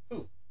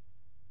 Who?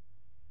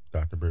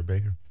 Dr. Britt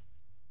Baker.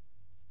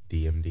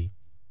 DMD.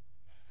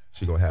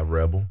 She gonna have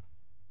Rebel.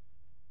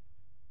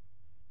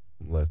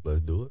 Let's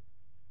do it.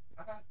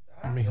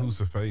 I mean, who's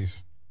the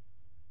face?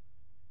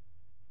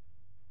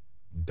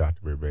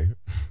 Dr. Britt Baker.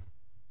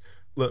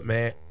 Look,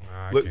 man.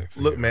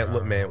 Look,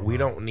 man. We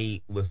don't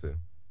need. Listen,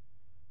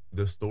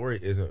 the story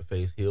isn't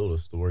face heel. The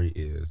story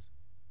is.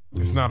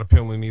 It's not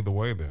appealing either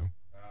way. Then.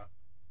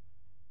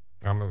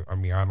 I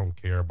don't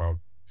care about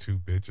 2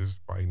 bitches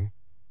fighting.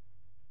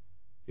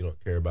 You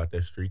don't care about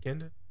that streak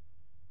ending?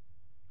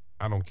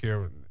 I don't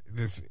care.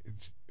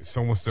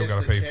 Someone still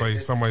got to pay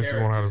face. Somebody's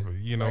going to have to,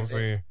 you know what I'm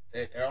saying?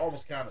 They're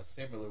almost kind of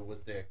similar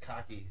with their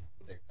cocky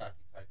type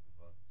of.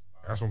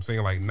 That's what I'm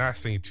saying. Like, not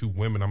saying 2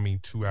 women. I mean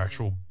 2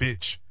 actual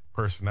bitch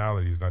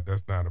personalities.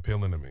 That's not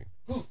appealing to me.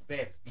 Who's the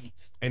baddest bitch?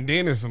 And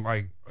then it's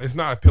like, it's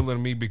not appealing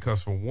to me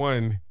because, for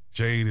one,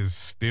 Jade is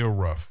still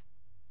rough.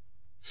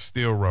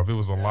 Still rough. It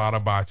was a lot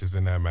of botches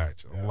in that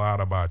match. A lot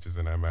of botches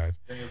in that match.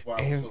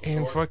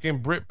 And fucking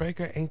Britt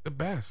Baker ain't the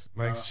best.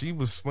 Like, she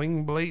was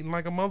sling blading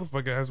like a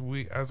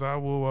motherfucker, as I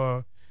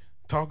will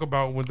talk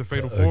about with the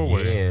Fatal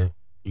 4-Way. Again,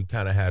 you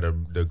kind of had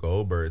the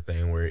Goldberg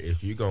thing where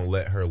if you're going to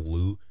let her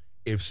loot,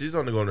 if she's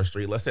going to go on the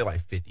street, let's say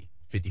like 50,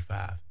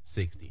 55,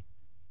 60,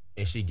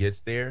 and she gets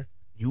there,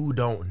 you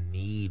don't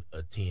need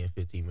a 10,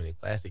 15-minute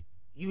classic.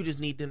 You just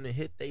need them to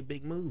hit their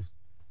big moves.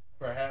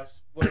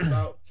 Perhaps, what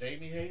about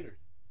Jamie Hayter?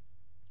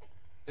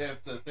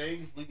 If the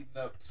things leading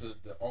up to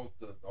the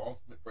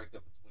ultimate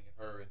breakup between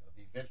her and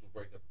the eventual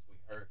breakup between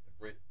her and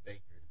Britt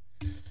Baker,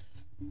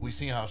 we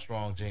seen how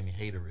strong Jamie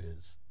Hayter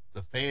is.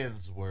 The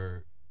fans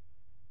were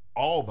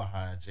all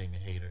behind Jamie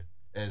Hayter,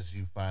 as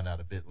you find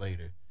out a bit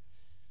later.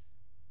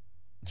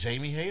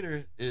 Jamie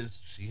Hayter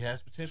she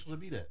has potential to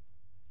be that.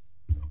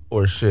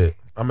 Or shit.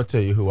 I'm gonna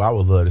tell you who I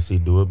would love to see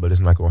do it, but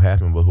it's not gonna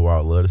happen. But who I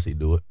would love to see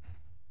do it.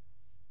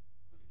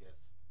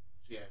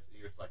 She has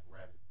ears like a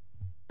rabbit.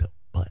 The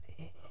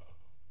Bunny.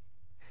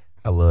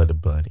 I love the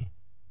Bunny.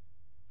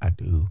 I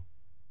do.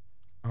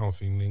 I don't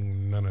don't see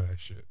none of that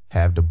shit.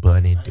 Have the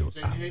bunny do it.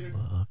 Jamie I Hayter?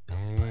 love the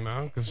bunny.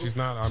 No, because she's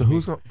not. So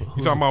who's gonna?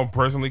 You talking about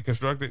personally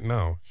constructed?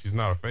 No, she's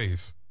not a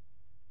face.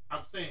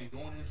 I'm saying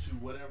going into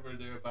whatever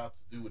they're about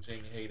to do with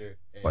Jamie Hayter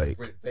and Like-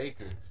 Britt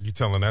Baker, You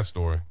telling that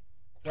story?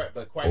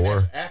 but quite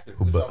Or natural actor.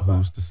 but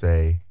who's to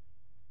say?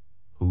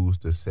 Who's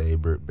to say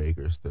Britt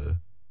Baker's the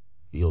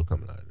heel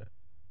coming out of that?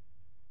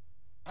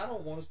 I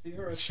don't want to see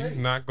her. As She's face.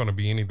 not going to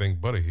be anything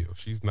but a heel.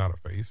 She's not a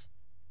face.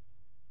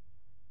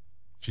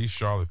 She's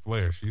Charlotte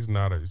Flair. She's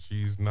not a.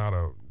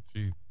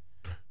 She.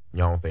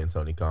 Y'all don't think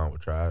Tony Khan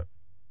would try it?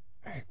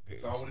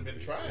 It's already been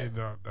tried.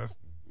 That's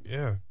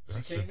yeah. She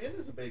That's came in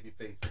as a baby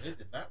face, and it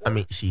did not work. I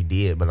mean, she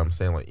did, but I'm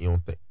saying like you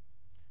don't think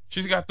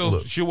She's got those.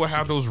 Look, she will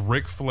have those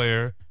Ric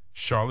Flair,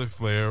 Charlotte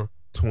Flair.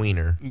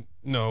 tweener.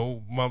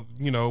 No,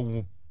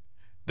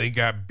 they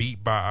got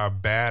beat by a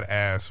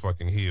badass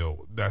fucking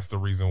heel. That's the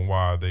reason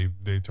why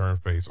they turn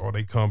face, or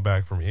they come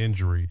back from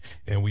injury,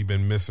 and we've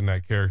been missing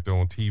that character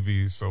on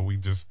TV, so we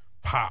just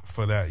pop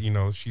for that.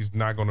 She's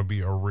not going to be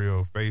a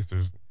real face.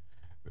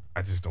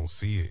 I just don't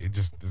see it. It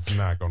just is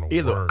not going to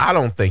Either work. I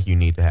don't think you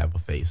need to have a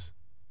face.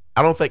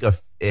 I don't think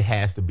it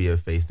has to be a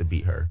face to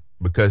beat her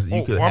because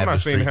you could. I'm have not the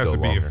saying it streak has go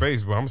to be longer. a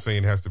face, but I'm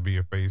saying it has to be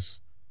a face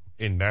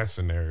in that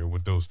scenario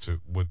with those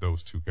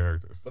two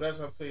characters. But as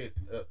I'm saying,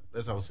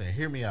 as I was saying,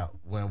 hear me out.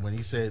 When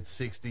he said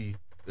 60,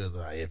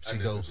 like if she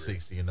goes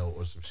 60,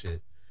 or some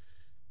shit.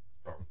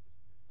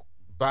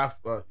 By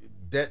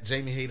that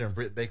Jamie Hayter and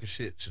Britt Baker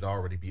shit should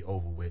already be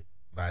over with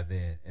by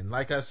then. And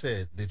like I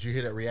said, did you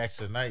hear that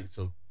reaction tonight?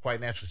 So quite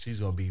naturally, she's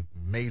gonna be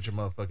major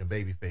motherfucking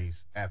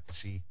babyface after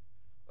she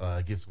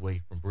gets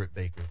away from Britt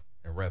Baker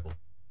and Rebel.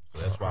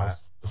 So that's why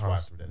I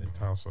threw that in.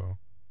 How so?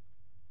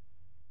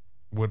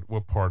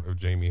 What part of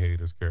Jamie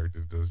Hayter's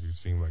character does you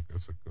seem like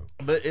it's a good?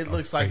 But it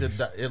looks like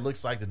face. it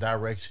looks like the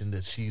direction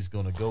that she's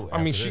gonna go. I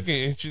mean,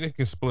 after she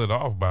can split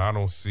off, but I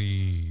don't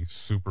see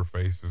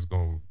Superface is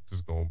going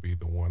to be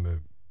the one that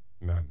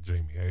not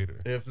Jamie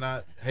Hayter. If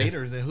not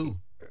Hayter, then who?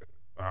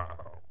 I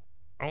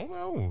don't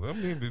know. I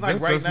mean, Like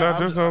right there's now, not,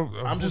 there's no.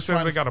 I'm Who just says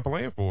trying they to- got a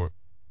plan for it?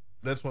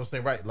 That's what I'm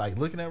saying. Right, like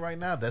looking at right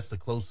now, that's the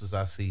closest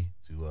I see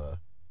to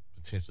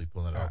potentially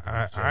pulling it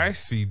off. I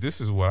see.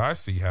 This is what I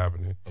see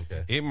happening.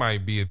 Okay. It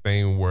might be a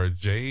thing where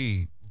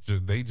Jade,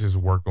 they just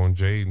work on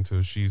Jade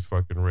until she's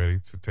fucking ready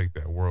to take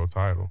that world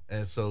title.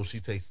 And so she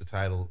takes the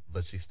title,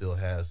 but she still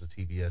has the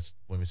TBS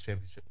Women's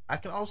Championship. I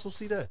can also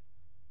see that.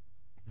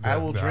 I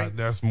will drink.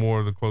 That's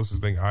more the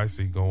closest thing I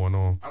see going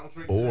on. I will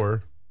drink.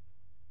 Or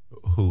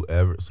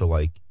whoever. So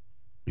like,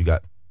 you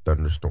got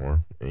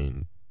Thunderstorm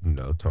and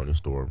Tony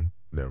Storm.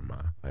 Never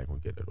mind. I ain't gonna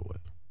get it away.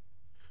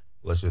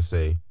 Let's just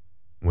say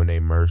when they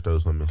merge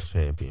those women's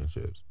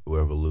championships,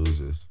 whoever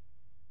loses.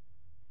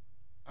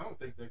 I don't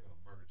think they're gonna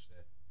merge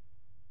that.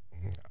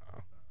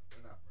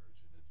 They're not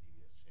merging the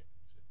TBS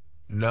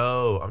Championship.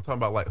 No, I'm talking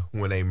about like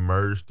when they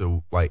merge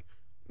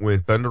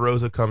when Thunder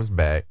Rosa comes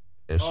back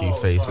and she Oh,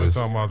 sorry. faces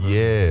Talking about and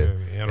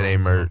the they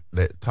merge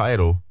that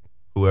title.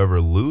 Whoever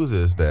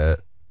loses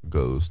that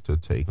goes to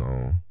take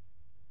on.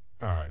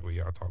 All right, well,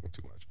 y'all talking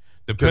too much.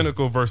 The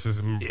Pinnacle versus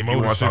If you Motor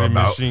want to talk City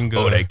about, Machine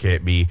Gun. they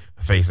can't be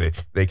facing,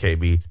 they can't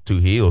be two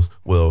heels.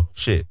 Well,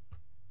 shit.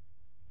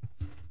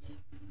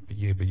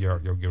 Yeah, but y'all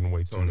giving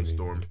away too many.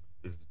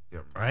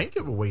 I ain't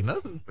giving away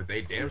nothing. But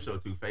they damn show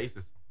two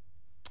faces.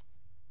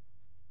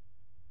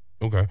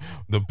 Okay,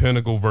 the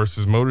Pinnacle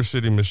versus Motor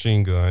City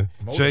Machine Gun.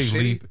 Motor Jay City?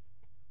 Lethal,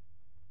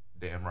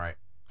 Damn right.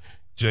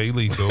 Jay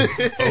Lethal,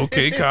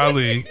 OK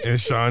Kali, and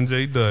Sean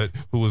J. Dutt,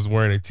 who was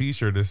wearing a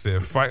T-shirt that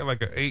said "Fight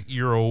like an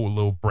 8-year-old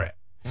little brat."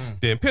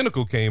 Then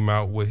Pinnacle came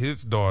out with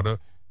his daughter,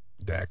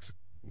 Dax.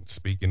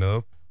 Speaking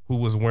of, who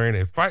was wearing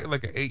a "Fight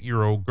like an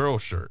 8-year-old girl"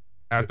 shirt.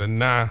 After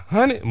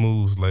 900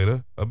 moves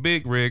later, a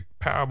big rig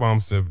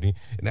powerbomb symphony,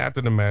 and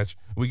after the match,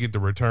 we get the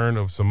return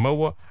of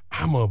Samoa.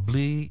 I'ma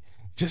bleed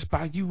just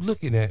by you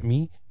looking at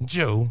me,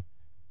 Joe,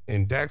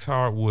 and Dax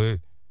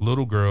Hardwood,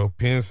 little girl,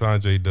 pin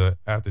Sanjay Dutt.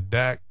 After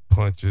Dak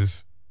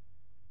punches,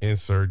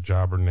 insert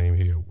jobber name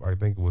here. I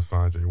think it was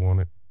Sanjay won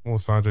it. Well,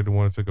 Sanjay the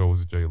one that took over,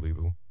 was it Jay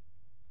Lethal?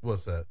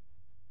 What's that?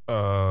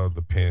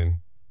 The pin.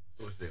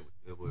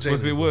 Jay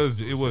Was it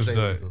Lethal. was Jay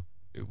Dutt. Lethal.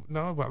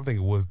 No, but I think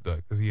it was Dutt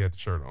because he had the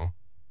shirt on.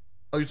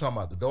 Oh, you talking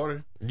about the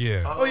daughter?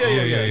 Yeah. Oh yeah.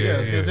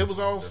 Because yeah. it was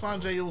all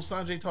Sanjay. It was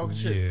Sanjay talking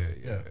shit.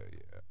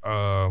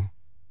 Yeah.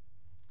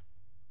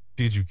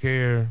 Did you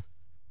care?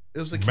 It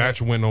was a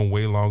Match went on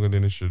way longer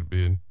than it should have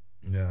been.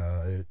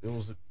 Nah, it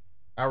was.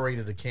 I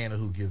rated a can of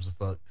Who Gives a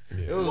Fuck.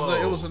 Yeah.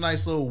 It was a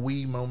nice little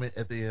wee moment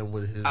at the end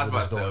with his I was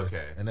about to say, daughter,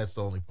 okay. and that's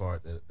the only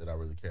part that I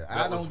really care.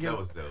 That was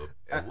dope.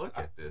 And look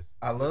at this.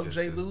 I love Look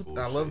Jay at this Lethal.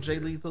 I love bullshit Jay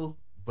here. Lethal,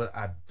 but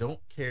I don't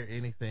care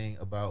anything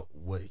about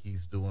what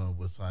he's doing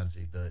with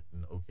Sanjay Dutt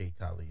and OK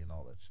Kali and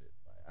all that shit.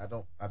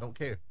 Like, I don't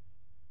care.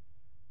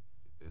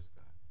 This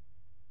guy.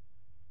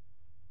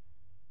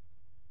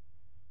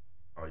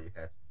 All you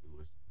have to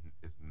do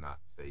is not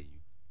say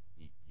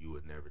you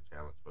would never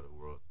challenge for the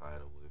world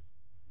title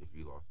if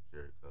you lost to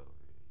Jericho,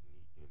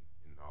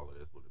 and all of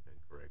this would have been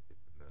corrected.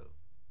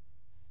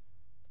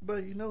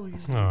 But no. But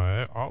he's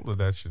No, all of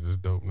that shit is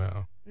dope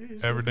now.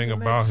 everything the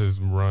about next- his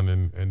run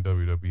in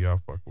WWE I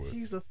fuck with.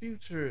 He's a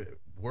future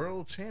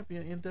world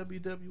champion in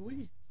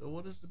WWE. So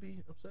what is to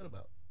be upset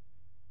about?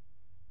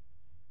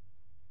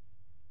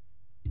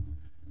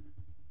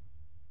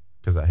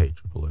 Because I hate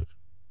Triple H.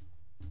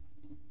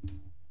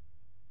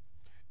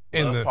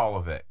 In Love the Paul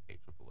Levesque. Hate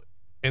Triple H.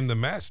 in the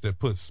match that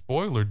put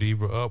Spoiler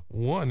Diva up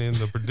 1 in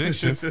the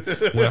predictions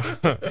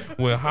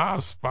when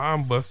Hobbs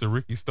spine busted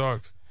Ricky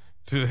Starks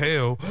to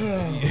hell.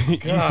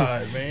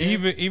 God, man.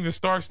 Even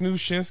Starks knew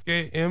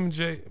Shinsuke,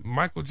 MJ,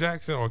 Michael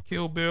Jackson, or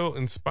Kill Bill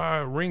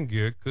inspired ring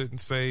gear couldn't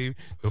save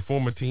the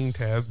former Team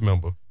Taz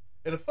member.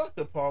 And the fucked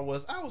up part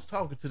was I was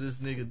talking to this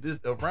nigga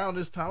around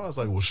this time. I was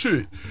like, well,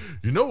 shit,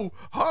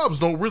 Hobbs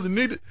don't really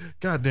need it.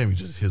 God damn, he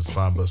just hit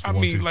spine buster. I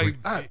 1, mean, 2,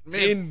 like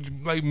 3.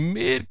 in like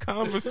mid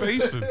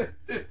conversation.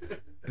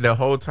 The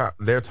whole time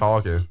they're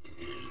talking,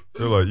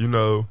 they're like,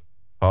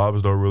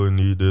 Hobbs don't really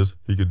need this.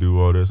 He could do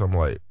all this. I'm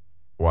like,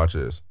 watch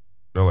this.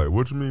 They're like,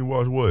 what you mean,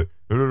 watch what?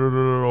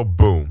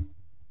 Boom.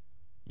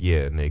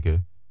 Yeah,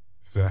 nigga.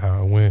 Is that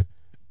how it went?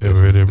 No,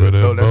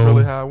 that's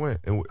really how it went.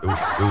 It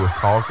was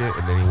talking,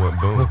 and then he went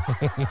boom.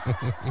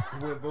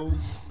 It went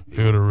boom.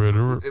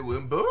 It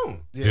went boom.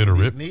 Yeah, It'll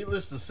rip.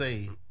 Needless to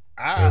say,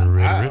 It'll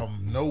rip. I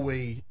am no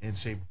way in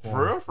shape or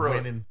form For real.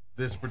 winning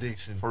this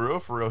prediction. For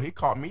real, he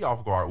caught me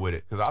off guard with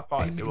it because I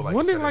thought it was like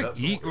Wasn't it set like up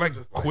so eat it was like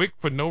just quick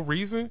for no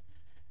reason?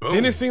 boom.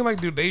 Then it seemed like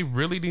dude, they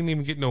really didn't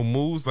even get no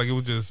moves. Like it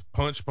was just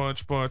punch,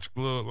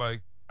 glove.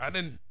 Like I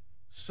didn't.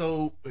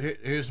 So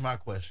here's my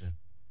question: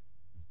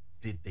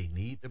 did they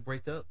need to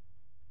break up?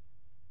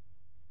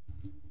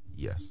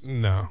 Yes,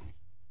 No.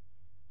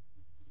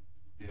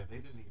 Yeah, they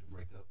didn't need to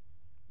break up.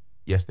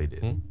 yes, they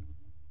did.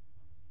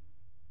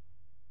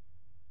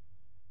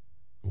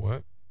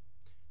 What?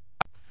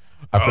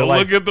 I feel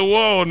like look at the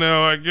wall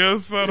now. I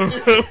guess I don't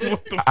know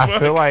what the fuck.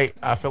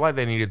 I feel like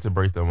they needed to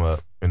break them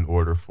up in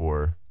order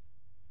for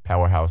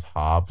Powerhouse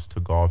Hobbs to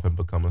go off and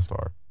become a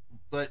star.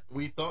 But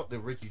we thought that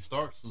Ricky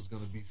Starks was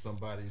going to be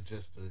somebody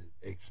just to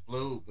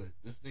explode, but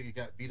this nigga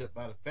got beat up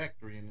by the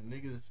factory, and the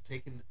nigga is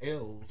taking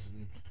L's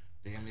and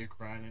damn near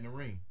crying in the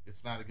ring.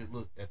 It's not a good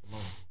look at the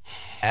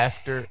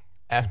moment.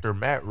 After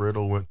Matt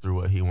Riddle went through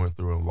what he went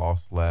through and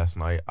lost last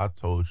night, I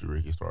told you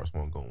Ricky Starks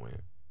wasn't going to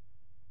win.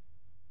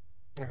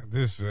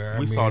 This I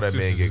We mean, saw that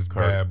this man is get just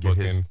curved, bad get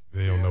booking. his-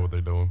 They don't know what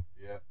they're doing.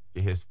 Yeah.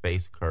 Get his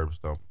face curb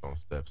stomped on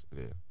steps.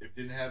 Yeah. If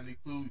you didn't have any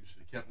clue, you should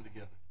have kept them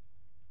together.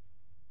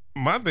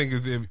 My thing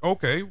is,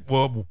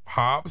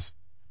 Hobbs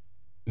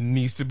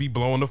needs to be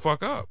blowing the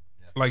fuck up.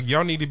 Yeah. Like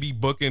y'all need to be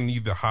booking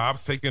either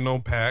Hobbs taking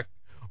on Pac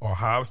or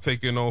Hobbs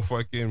taking on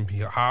fucking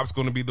Hobbs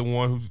going to be the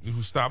one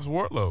who stops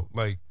Wardlow.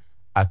 Like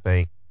I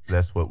think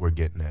that's what we're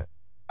getting at.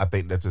 I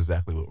think that's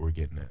exactly what we're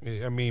getting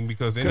at. I mean,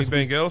 because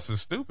anything else is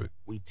stupid.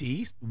 We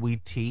teased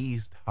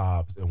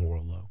Hobbs and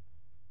Wardlow,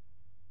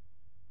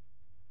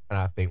 and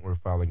I think we're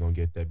finally gonna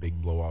get that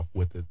big blow off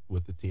with the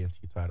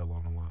TNT title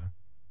on the line.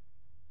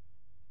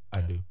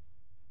 I do,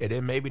 and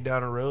then maybe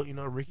down the road,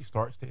 Ricky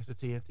Starks takes the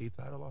TNT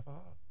title off of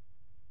Hobbs.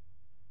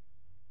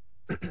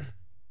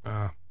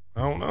 I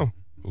don't know.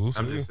 We'll see.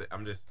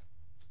 I'm just.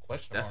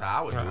 That's how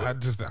I would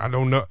do it. I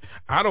don't know.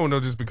 I don't know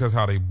just because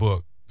how they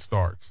book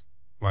Starks.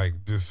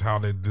 Like just how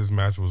this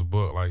match was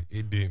booked. Like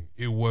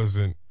it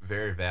wasn't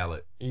Very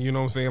valid. You know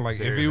what I'm saying? Like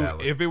Very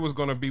valid. if it was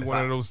gonna be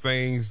one of those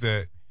things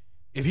that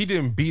if he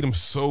didn't beat him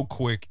so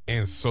quick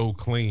and so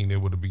clean, it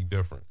would be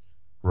different.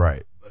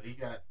 Right. But he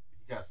got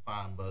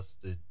spine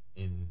busted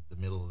in the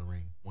middle of the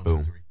ring. 1,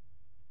 Boom. 2, 3.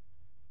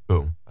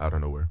 Boom. Out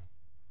of nowhere.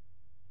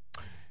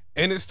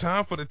 And it's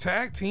time for the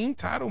tag team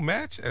title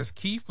match as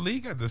Keith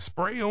Lee got the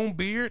spray on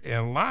beard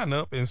and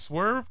lineup, and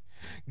Swerve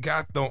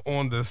got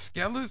on the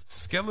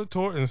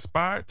Skeletor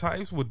inspired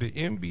types with the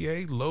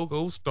NBA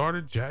logo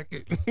starter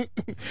jacket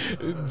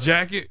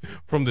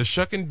from the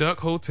Shuck and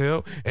Duck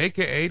Hotel,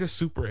 aka the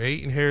Super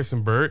 8 in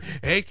Harrisonburg,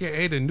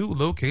 aka the new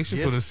location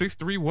for the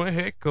 631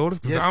 headquarters,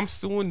 because Yes. I'm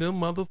suing them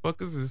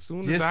motherfuckers as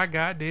soon as Yes. I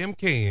goddamn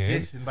can.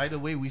 Yes, and by the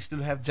way, we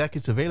still have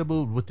jackets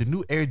available with the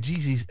new Air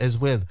Jeezys as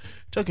well.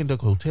 Chuck and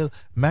Duck Hotel,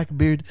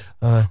 MacBeard,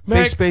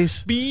 Face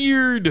Space,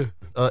 Beard.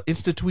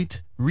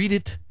 Insta-tweet, read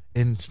it,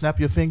 and snap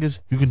your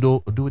fingers. You can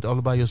do it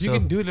all by yourself. You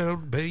can do it all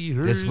by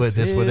yourself.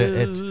 That's what they're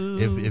at.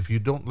 If you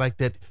don't like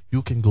that,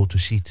 you can go to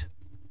Sheet.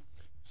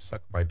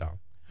 Suck my dog.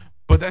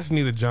 But that's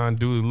neither John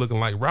Dooley looking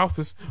like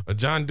Ralphus or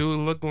John Dooley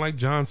looking like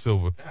John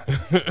Silver.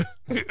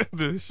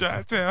 The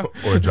Chi-Town,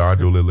 Or John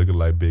Dooley looking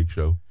like Big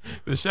Show.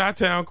 the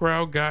Chi-Town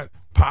crowd got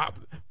popped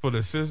for the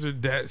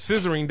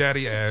scissoring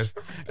daddy ass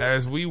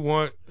as we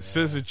want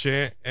scissor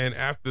chant. And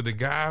after the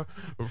guy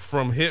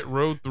from Hit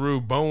rode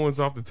through Bowens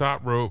off the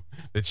top rope,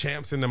 the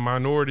champs in the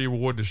Minority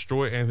War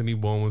destroyed Anthony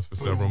Bowens for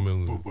several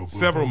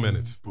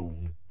minutes.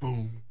 Boom,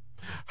 boom.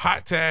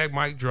 Hot tag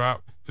mic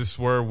drop to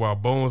Swerve while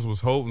Bowens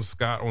was holding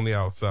Scott on the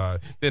outside.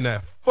 Then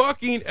that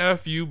fucking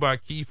FU by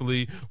Keith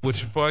Lee,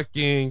 which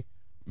fucking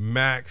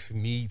Max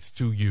needs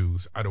to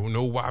use. I don't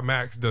know why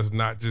Max does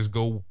not just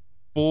go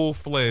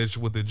full-fledged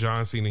with the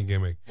John Cena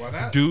gimmick. Why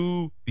not?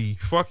 Do the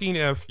fucking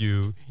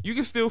FU. You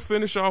can still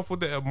finish off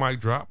with the mic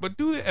drop, but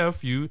do the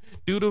FU.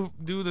 Do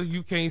the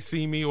You Can't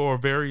See Me or a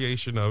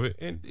variation of it,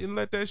 and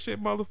let that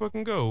shit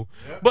motherfucking go.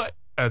 Yep. But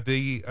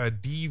the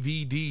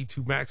DVD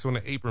to Max on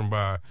the Apron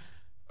by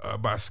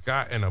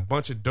Scott and a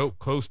bunch of dope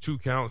close 2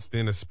 counts,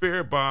 then a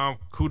Spirit Bomb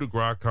coup de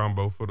grace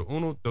combo for the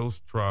Uno Dos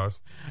Tres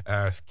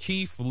as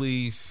Keith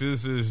Lee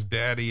scissors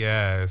Daddy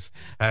Ass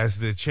as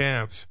the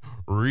champs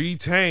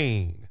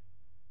retain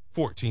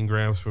 14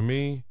 grams for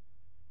me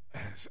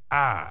as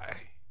I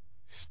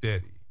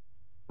steady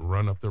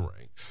run up the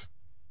ranks.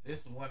 This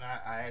is one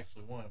I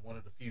actually won, one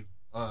of the few.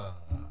 I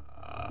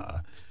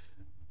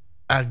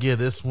give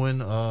this one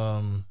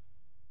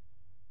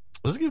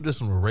let's give this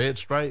one a red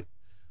stripe.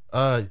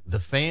 The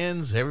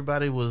fans,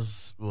 everybody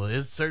was,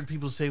 certain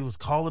people say was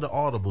call it an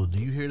audible. Do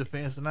you hear the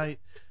fans tonight?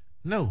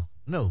 No,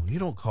 you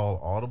don't call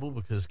audible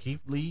because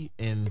Keith Lee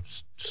and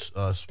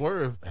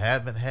Swerve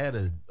haven't had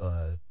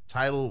a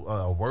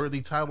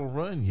worthy title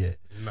run yet.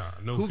 Nah,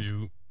 no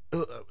feud.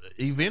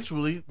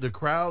 Eventually, the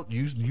crowd,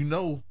 you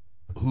know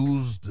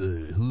who's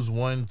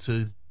one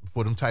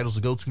for them titles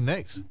to go to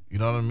next. You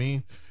know what I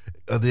mean?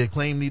 The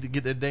Acclaim need to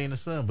get their day in the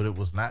sun, but it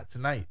was not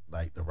tonight.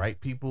 Like, the right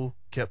people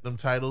kept them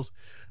titles.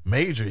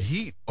 Major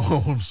heat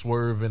on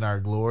Swerve in Our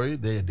Glory.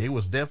 They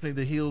was definitely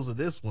the heels of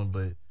this one,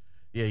 but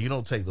yeah, you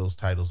don't take those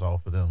titles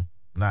off of them.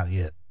 Not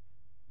yet.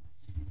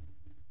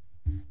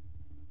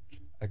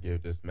 I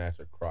give this match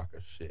a crock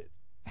of shit.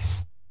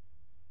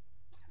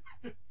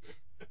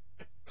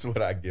 That's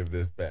what I give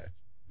this match.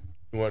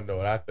 You want to know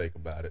what I think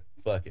about it?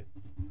 Fuck it.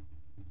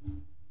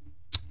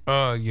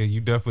 Yeah,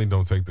 you definitely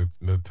don't take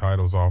the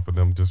titles off of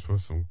them just for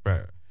some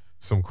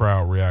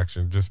crowd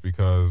reaction, just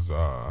because.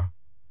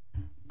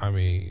 I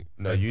mean,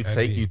 no, you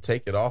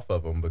take it off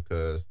of them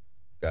because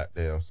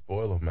goddamn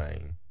Spoiler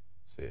Man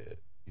said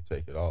you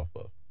take it off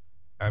of.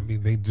 I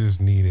mean, they just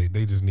need it.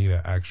 They just need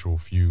an actual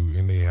feud,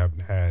 and they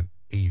haven't had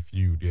a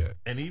feud yet.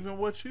 And even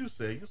what you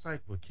say, you're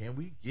like, well, can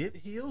we get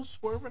heels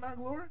Swerve in Our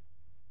Glory?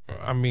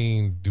 I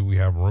mean, do we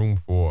have room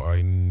for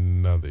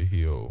another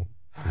heel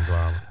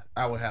conglomerate?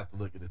 I would have to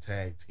look at the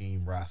tag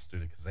team roster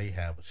because they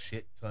have a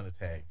shit ton of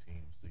tag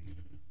teams.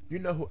 You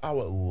know who I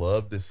would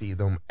love to see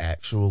them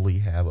actually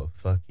have a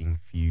fucking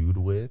feud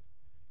with?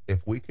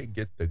 If we could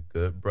get the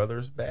Good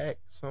Brothers back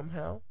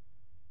somehow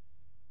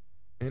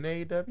in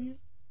AEW.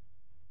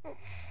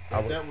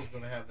 If that was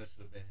going to happen, that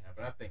should have been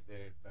happening. I think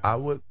they're.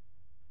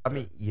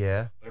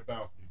 Yeah. They're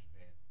bound for New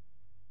Japan.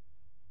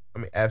 I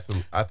mean,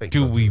 absolutely. I think.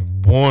 Do we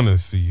want to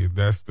see it?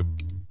 That's the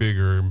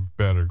bigger and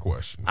better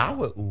question. I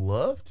would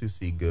love to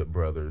see Good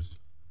Brothers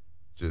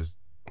just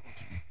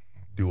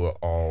do an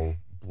all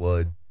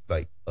blood,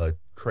 like a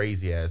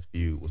crazy ass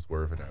feud with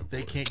Swerve and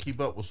They can't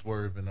keep up with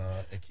Swerve and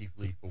Keith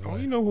Lee for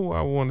one. You know who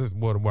I want?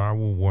 What I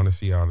would want to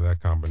see out of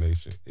that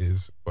combination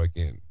is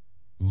fucking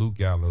Luke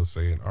Gallows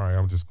saying, "All right,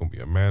 I'm just gonna be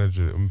a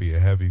manager. I'm gonna be a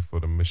heavy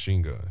for the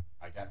Machine Gun."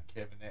 I got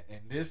Kevin Nash,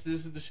 and this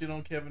is the shit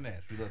on Kevin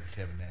Nash. We love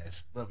Kevin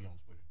Nash. Love you on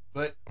Twitter,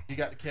 but he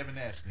got the Kevin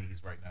Nash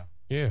knees right now.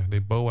 Yeah, they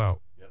bow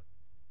out. Yep.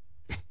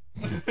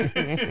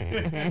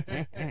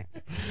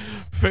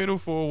 Fatal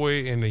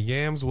 4-way and the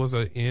Yams was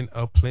in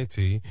a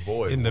plenty.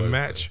 In the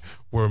match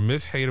where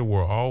Miss Hater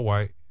were all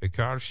white,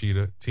 Hikaru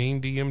Shida, Team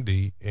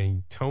DMD,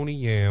 and Tony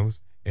Yams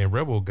and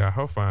Rebel got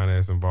her fine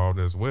ass involved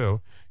as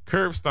well.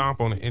 Curb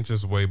stomp on the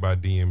entranceway by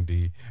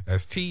DMD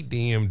as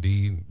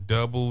TDMD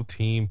double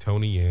team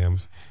Tony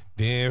Yams.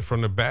 Then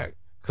from the back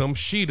comes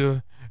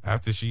Shida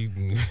after she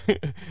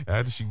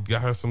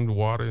got her some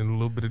water and a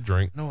little bit of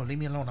drink. No, leave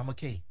me alone. I'm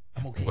okay.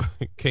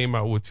 Came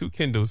out with 2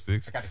 kendo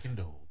sticks. I got a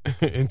kendo.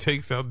 And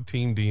takes out the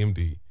Team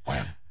DMD.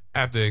 Wow.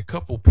 After a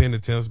couple pin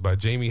attempts by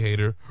Jamie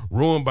Hayter,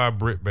 ruined by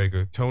Britt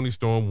Baker, Tony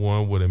Storm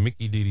won with a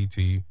Mickey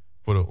DDT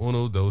for the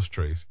Uno Dos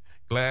Tres.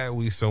 Glad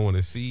we sowing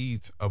the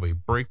seeds of a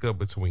breakup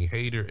between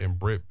Hayter and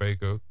Britt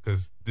Baker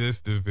because this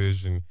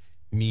division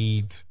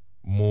needs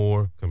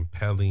more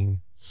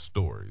compelling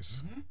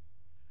stories.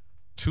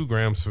 2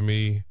 grams for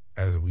me,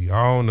 as we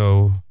all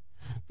know.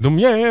 Them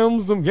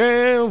yams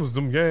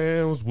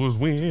was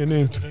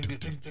winning.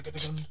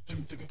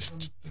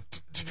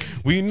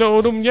 We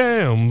know them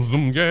yams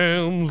was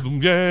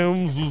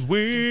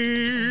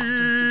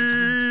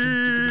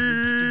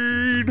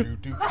weed.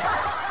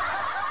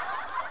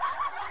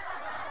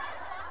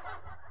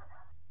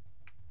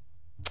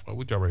 Oh,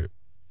 we jump right.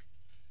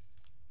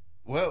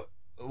 Well,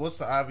 what's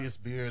the obvious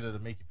beer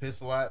that'll make you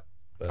piss a lot?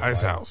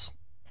 Ice House.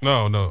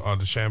 No,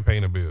 the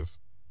Champagne of beers.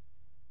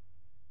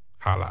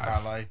 High Life.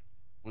 High Life.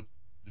 What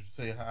did you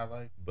say? High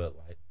Life? But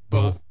like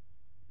Both.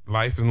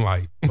 Life and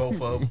light.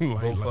 Both of them.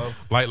 light, Both of them.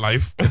 Light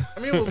life. I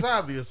mean, it was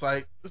obvious.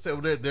 Like,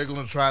 they're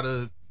going to try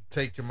to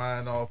take your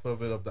mind off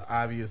of it, of the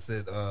obvious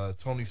that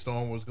Tony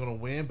Storm was going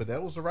to win, but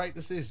that was the right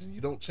decision.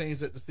 You don't change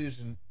that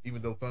decision,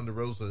 even though Thunder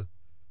Rosa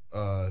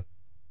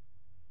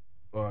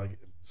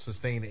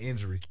sustained an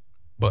injury.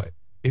 But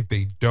if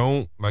they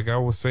don't, like I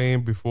was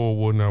saying before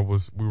when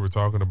we were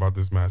talking about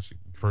this match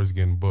first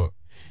getting booked,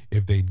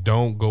 if they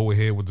don't go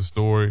ahead with the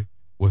story,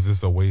 was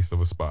this a waste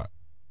of a spot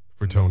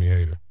for Tony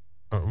Hayter?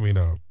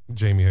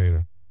 Jamie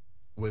Hayter.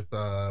 with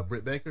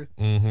Britt Baker.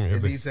 Mm-hmm.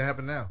 It needs to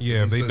happen now.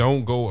 Yeah, if they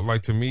don't go,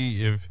 like, to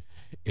me,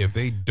 if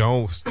they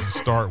don't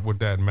start with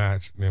that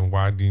match, then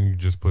why didn't you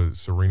just put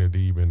Serena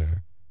Deeb in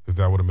there? Because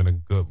that would have been a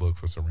good look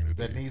for Serena Deeb.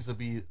 That needs to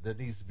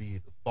be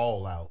the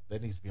fallout.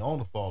 That needs to be on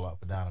the fallout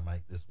for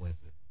Dynamite this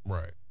Wednesday.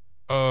 Right.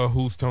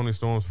 Who's Tony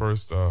Storm's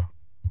first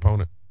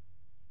opponent?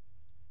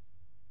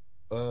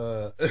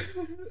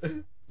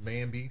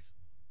 Man Beast.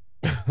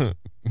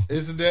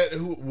 Isn't that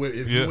who?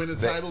 If you win the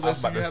title,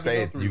 that's who you have to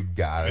go through. You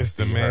got it. It's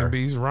the Man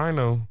Beast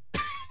Rhino.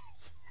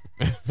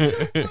 It's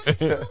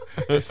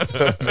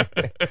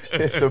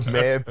the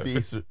Man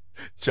Beast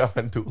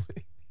John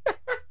Dooley.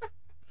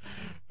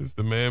 It's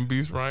the Man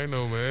Beast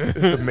Rhino, man.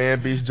 It's the Man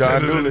Beast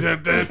John Dooley.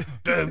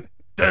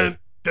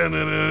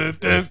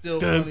 It's still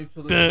funny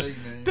to this day,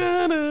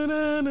 man.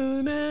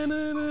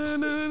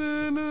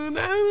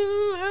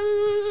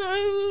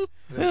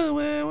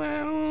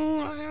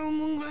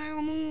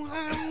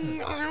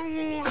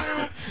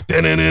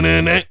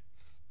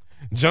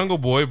 Jungle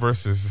Boy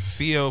versus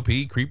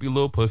CLP, creepy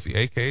little pussy,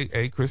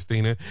 aka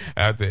Christina.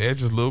 After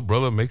Edge's little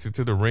brother makes it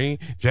to the ring,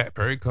 Jack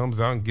Perry comes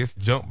out and gets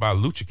jumped by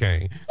Lucha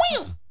Kane.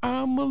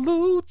 I'm a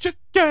Lucha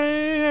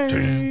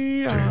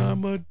Kane.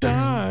 I'm a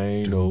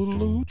Dino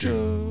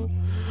Lucha.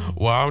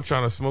 While I'm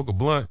trying to smoke a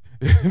blunt,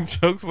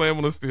 choke slam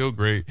on a steel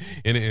grate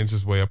in an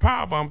entrance way. A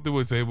powerbomb through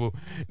a table,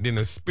 then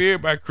a spear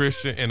by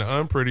Christian and an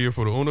unprettier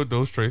for the Uno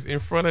Dos Tres in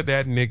front of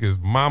that nigga's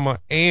mama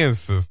and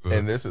sister.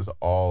 And this is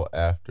all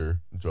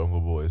after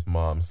Jungle Boy's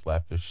mom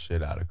slapped the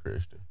shit out of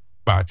Christian.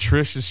 By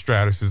Trish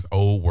Stratus's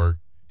old work.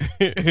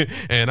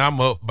 And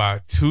I'm up by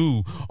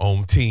 2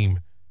 on Team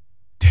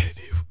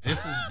Tentative.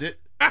 This is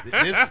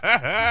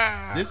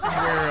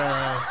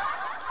where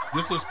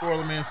this was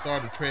Spoiler Man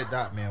started to tread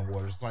Dot Man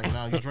waters. Like,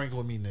 nah, you drinking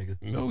with me, nigga.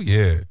 No,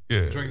 yeah.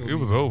 Drinking with It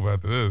was me. over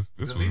after this.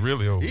 This was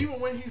really over.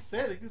 Even when he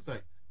said it, he was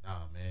like,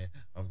 nah, man,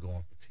 I'm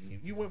going for Team.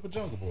 You went for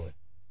Jungle Boy.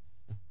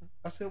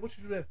 I said, what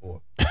you do that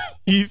for?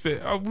 He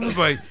said, I was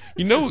like,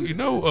 Luke,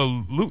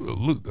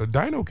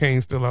 Dino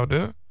Kane's still out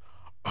there.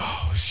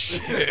 Oh,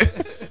 shit.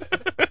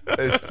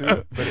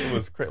 But it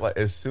was crazy. Like,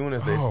 as soon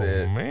as they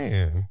said,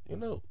 man,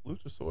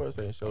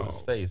 Luchasaurus ain't showed his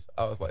face,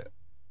 I was like,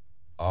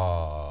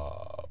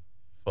 oh,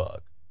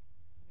 fuck.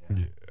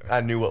 Yeah.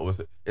 I knew what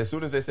was it. As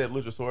soon as they said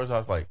Luchasaurus, I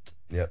was like,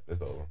 yep,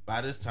 it's over. By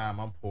this time,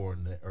 I'm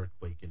pouring the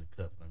earthquake in the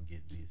cup and I'm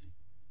getting busy.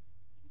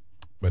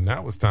 But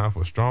now it's time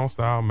for a strong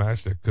style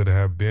match that could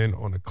have been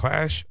on the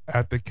Clash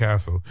at the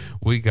Castle.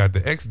 We got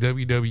the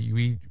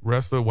ex-WWE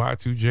wrestler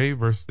Y2J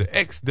versus the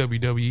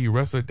ex-WWE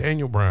wrestler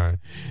Daniel Bryan.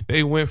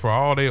 They went for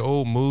all their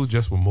old moves,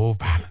 just with more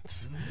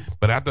violence.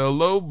 But after a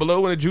low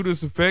blow in the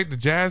Judas Effect, the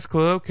Jazz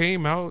Club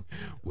came out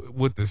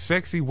with the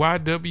sexy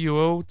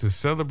YWO to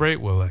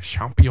celebrate with a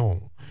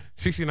champion.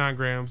 69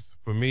 grams.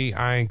 For me,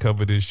 I ain't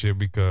covered this shit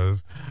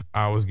because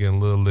I was getting a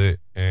little lit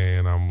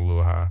and I'm a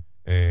little high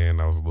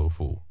and I was a little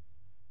full.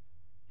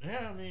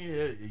 Yeah, I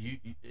mean,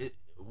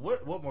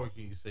 what more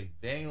can you say?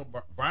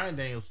 Bryan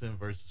Danielson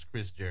versus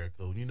Chris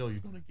Jericho. You know you're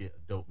gonna get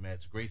a dope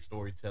match. Great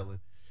storytelling.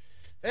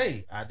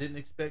 Hey, I didn't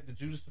expect the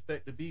Judas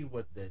Effect to be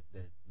what that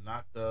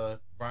knocked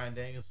Bryan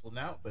Danielson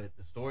out, but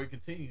the story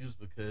continues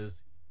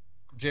because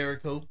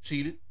Jericho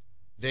cheated.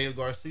 Daniel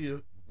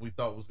Garcia, we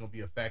thought was gonna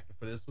be a factor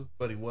for this one,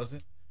 but he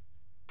wasn't.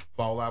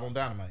 Fall out on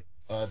Dynamite.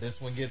 This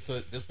one gets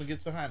a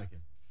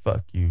Heineken.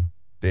 Fuck you,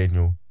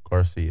 Daniel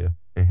Garcia,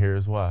 and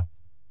here's why.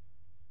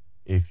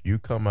 If you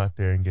come out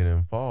there and get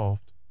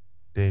involved,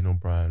 Daniel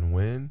Bryan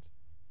wins.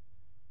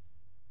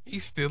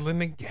 He's still in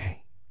the game.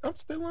 I'm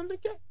still in the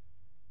game.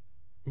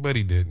 But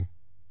he didn't.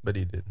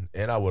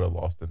 And I would have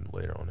lost him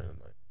later on in the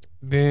night.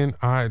 Then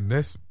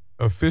that's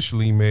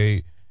officially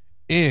made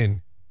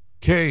NKB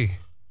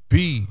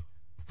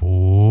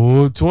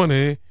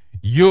 420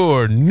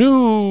 your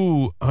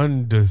new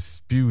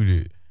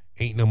undisputed,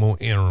 ain't no more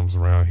interims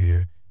around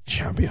here,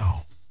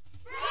 champion.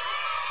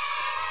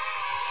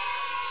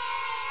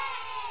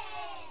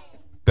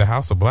 The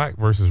House of Black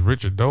versus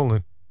Richard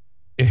Dolan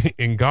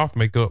in golf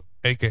makeup,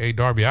 aka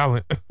Darby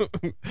Allin.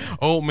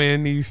 Old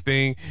man needs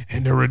Sting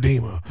and the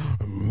Redeemer,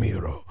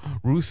 Miro.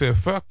 Rude said,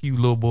 fuck you,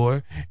 little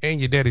boy, and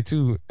your daddy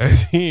too,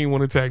 as he ain't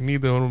want to tag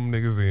neither of them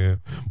niggas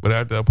in. But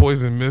after a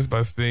poison missed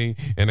by Sting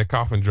and a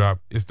coffin drop,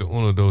 it's the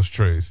Uno Dos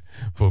Tres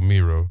for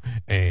Miro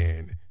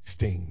and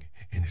Sting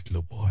and his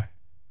little boy.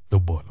 Little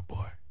boy.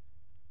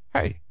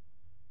 Hey,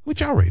 what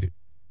y'all rated?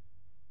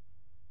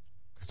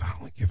 Because I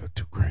only give it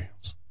 2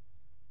 grams.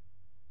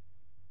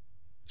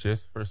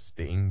 Just for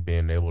Sting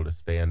being able to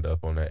stand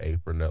up on that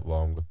apron that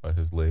long with like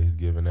his legs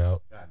giving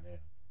out.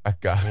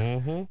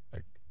 Goddamn.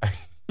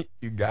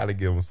 You gotta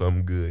give him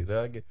something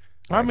good.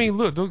 I mean,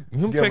 look,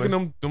 him taking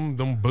them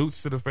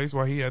boots to the face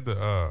while he had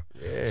the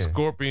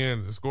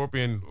Scorpion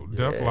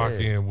death lock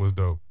in was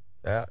dope.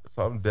 Yeah,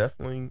 so I'm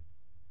gonna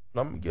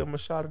give him a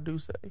shot of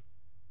Douce.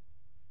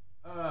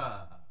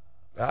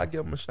 I'll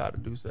give him a shot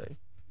of Douce.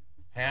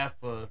 Half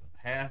a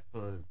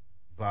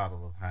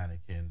bottle of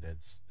Heineken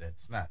that's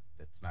not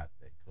that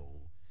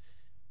cold.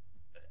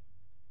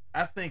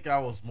 I think I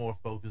was more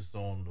focused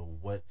on the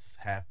what's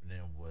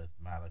happening with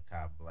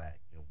Malachi Black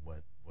and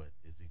what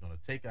is he going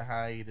to take a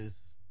hiatus,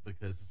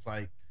 because it's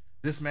like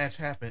this match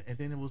happened and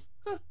then it was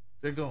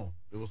they're gone.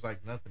 It was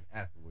like nothing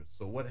afterwards.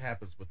 So what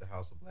happens with the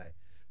House of Black?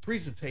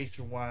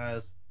 Presentation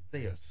wise,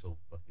 they are so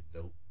fucking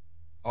dope.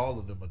 All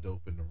of them are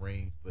dope in the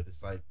ring, but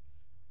it's like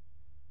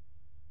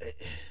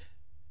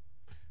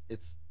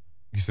it's.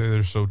 You say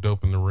they're so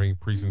dope in the ring,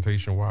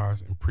 presentation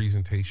wise,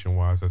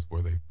 that's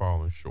where they've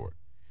fallen short.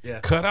 Yeah.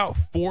 Cut out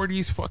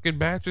 40's fucking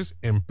matches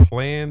and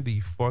plan the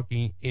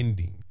fucking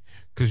ending.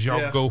 Because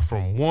y'all go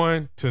from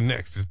one to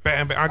next. It's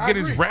bam, bam. I get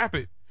it's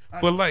rapid.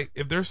 But, like,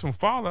 if there's some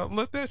fallout,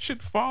 let that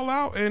shit fall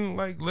out and,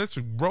 like, let's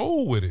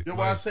roll with it. Yeah,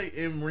 well, I say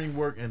in-ring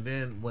work, and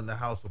then when the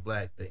House of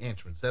Black, the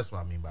entrance. That's what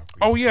I mean by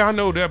Oh, yeah, I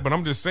know that, but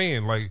I'm just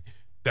saying, like,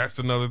 that's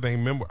another thing.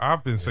 Remember,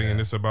 I've been saying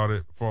this about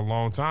it for a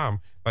long time.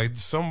 Like,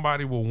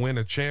 somebody will win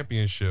a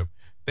championship.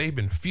 They've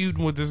been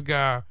feuding with this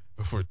guy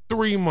for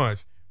 3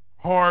 months.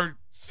 Hard,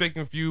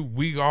 second feud.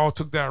 We all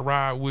took that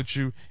ride with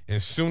you.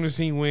 As soon as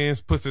he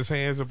wins, puts his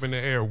hands up in the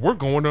air, we're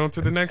going on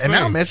to the next thing.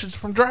 And now message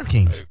from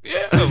DraftKings.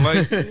 Yeah,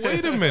 like,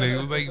 wait a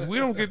minute. Like, we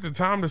don't get the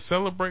time to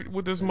celebrate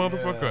with this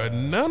motherfucker.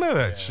 None of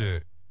that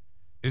shit.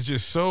 It's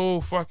just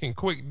so fucking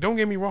quick. Don't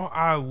get me wrong.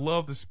 I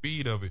love the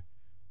speed of it.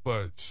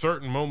 But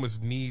certain moments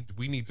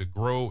we need to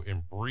grow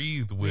and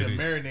breathe with it.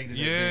 Marinated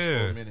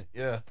for a minute.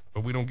 Yeah.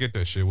 But we don't get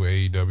that shit with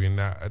AEW,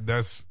 and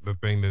that's the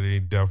thing that they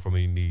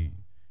definitely need.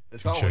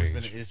 It's to always change.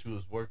 been an issue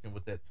is working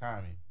with that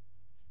timing.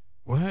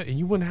 What? And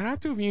you wouldn't have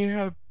to if you didn't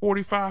have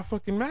 45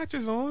 fucking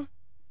matches on.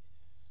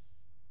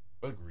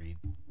 Agreed.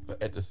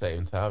 But at the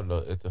same time,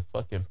 though, it's a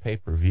fucking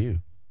pay-per-view.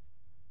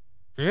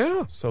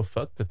 Yeah. So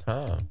fuck the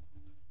time.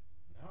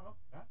 No,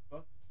 not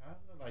fuck the time.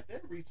 Like,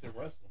 they're reaching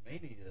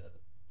WrestleMania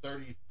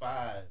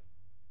 35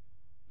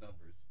 numbers.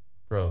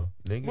 Bro,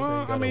 niggas Well,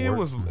 ain't gotta I mean, it work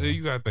was, tomorrow.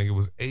 you gotta think it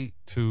was 8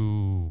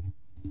 to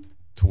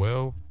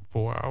 12,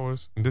 4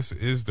 hours. And this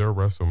is their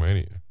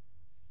WrestleMania.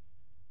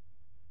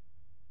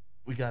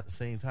 We got the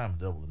same time,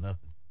 double or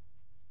nothing.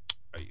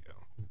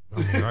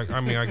 Yeah.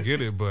 I mean, I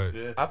get it, but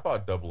I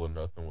thought Double or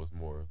Nothing was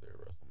more of their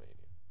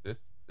WrestleMania. This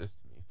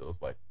to me feels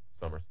like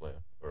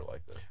SummerSlam or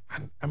like that.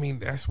 I mean,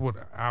 that's what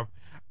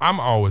I'm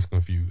always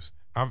confused.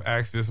 I've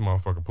asked this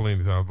motherfucker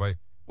plenty of times, like,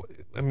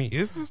 I mean,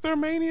 is this their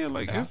Mania?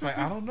 Like, I was like,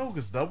 I don't know,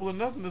 because Double or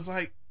Nothing is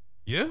like,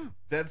 yeah,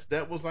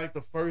 that was like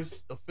the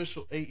first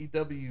official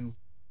AEW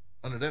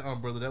under that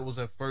umbrella. That was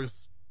their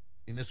first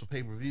initial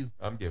pay-per-view.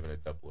 I'm giving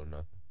it Double or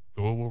Nothing.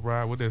 We'll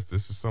ride with this.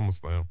 This is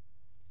SummerSlam.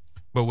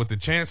 But with the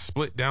chance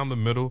split down the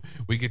middle,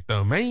 we get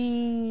the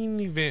main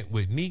event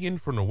with Negan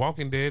from The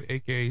Walking Dead,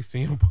 a.k.a.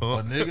 CM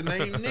Punk. A nigga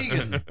named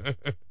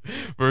Negan.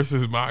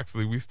 Versus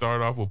Moxley. We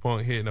start off with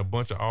Punk hitting a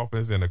bunch of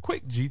offense and a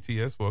quick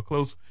GTS for a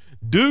close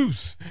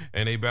deuce.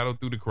 And they battle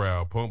through the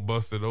crowd. Punk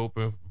busted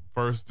open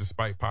first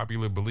despite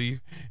popular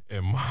belief,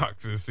 and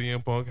Mox and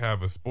CM Punk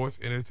have a sports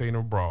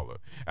entertainer brawler.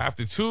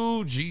 After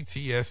 2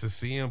 GTS,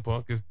 CM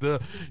Punk is the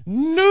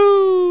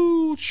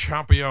new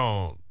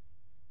champion.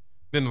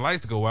 Then the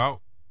lights go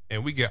out,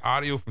 and we get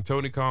audio from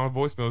Tony Khan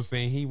voicemail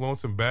saying he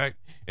wants him back,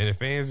 and the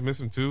fans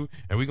miss him too,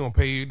 and we're going to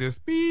pay you this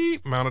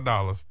beep amount of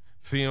dollars.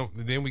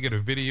 Then we get a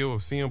video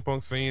of CM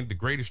Punk saying the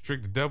greatest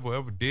trick the devil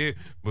ever did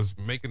was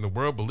making the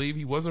world believe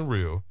he wasn't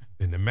real.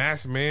 Then the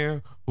masked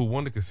man who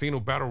won the casino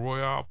battle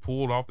royale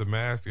pulled off the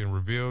mask and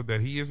revealed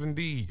that he is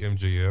indeed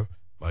MJF,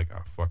 like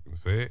I fucking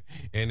said,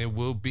 and it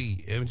will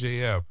be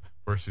MJF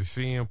versus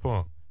CM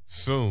Punk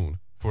soon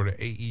for the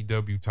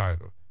AEW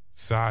title.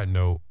 Side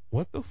note,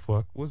 what the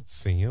fuck was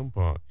CM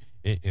Punk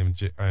and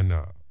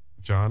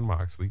John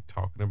Moxley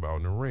talking about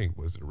in the ring?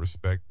 Was it a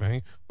respect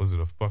thing? Was it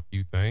a fuck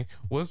you thing?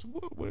 What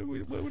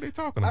were they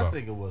talking about? I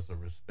think it was a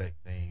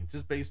respect thing,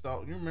 just based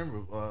off. You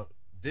remember,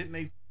 didn't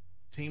they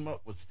team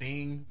up with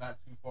Sting not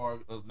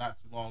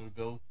too long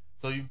ago?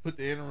 So you put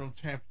the interim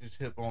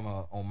championship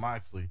on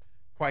Moxley.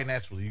 Quite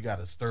naturally, you got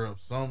to stir up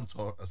some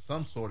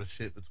sort of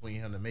shit between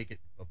him to make it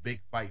a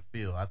big fight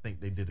feel. I think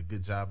they did a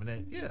good job in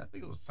that. Yeah, I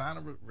think it was a sign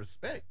of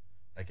respect.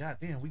 Like,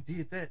 goddamn, we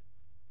did that.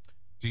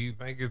 Do you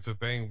think it's a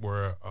thing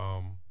where,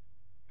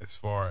 as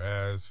far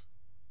as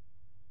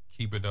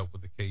keeping up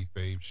with the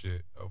kayfabe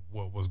shit of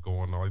what was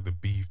going on, like the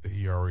beef that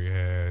he already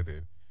had,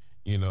 and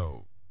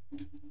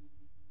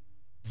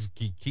just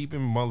keeping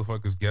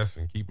motherfuckers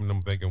guessing, keeping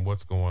them thinking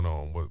what's going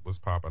on, what's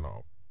popping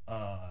off?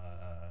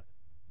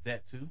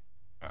 That too.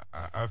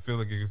 I feel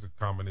like it's a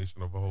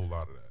combination of a whole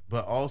lot of that.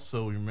 But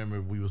also,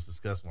 remember we was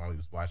discussing while we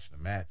was watching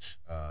the match.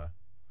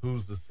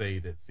 Who's to say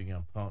that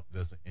CM Punk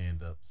doesn't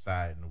end up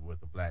siding with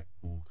the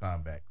Blackpool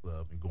Combat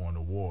Club and going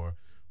to war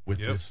with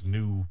this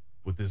new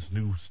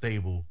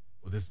stable,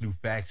 with this new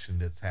faction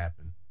that's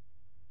happened?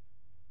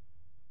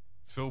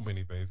 So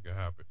many things can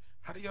happen.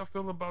 How do y'all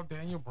feel about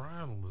Daniel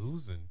Bryan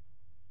losing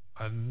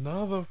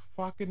another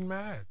fucking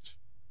match?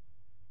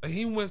 Like,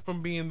 he went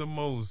from being the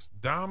most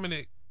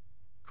dominant,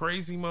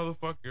 crazy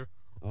motherfucker,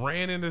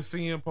 ran into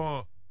CM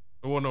Punk,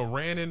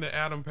 ran into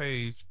Adam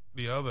Page,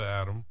 the other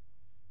Adam,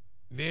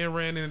 then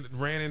ran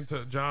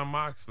into John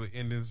Moxley,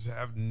 and just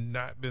have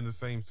not been the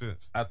same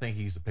since. I think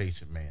he's a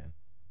patient man.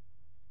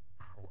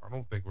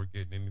 don't think we're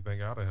getting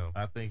anything out of him.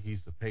 I think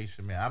he's the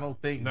patient man. I don't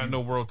think No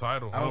world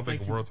title. I don't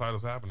think a you- world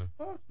title's happening.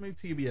 Well, maybe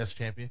TBS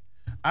champion.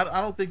 I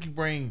don't think you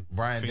bring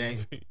Brian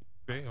Daniels. TNT.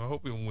 Damn, I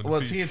hope he win. Well,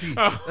 the TNT.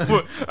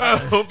 I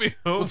hope he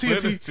Well, wins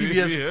TNT, the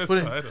TBS,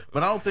 title.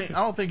 but I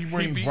don't think you He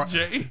bring. beat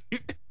Jay.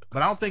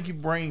 But I don't think you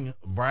bring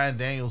Brian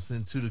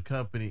Danielson to the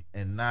company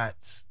and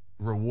not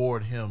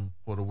reward him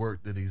for the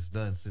work that he's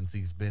done since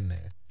he's been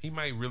there. He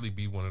might really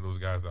be one of those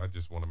guys that I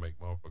just want to make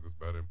motherfuckers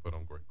better and put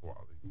on great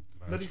quality.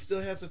 But he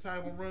still has a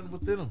title run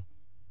within him.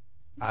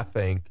 I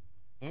think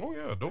Oh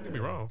yeah, don't get me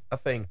wrong.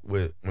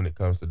 when it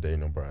comes to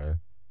Daniel Bryan,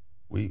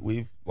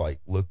 we've like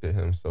looked at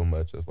him so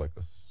much as like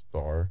a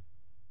star.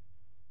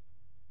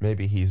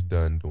 Maybe he's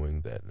done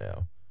doing that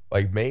now.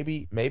 Like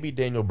maybe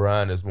Daniel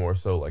Bryan is more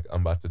so like,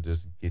 I'm about to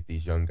just get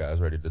these young guys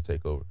ready to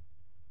take over.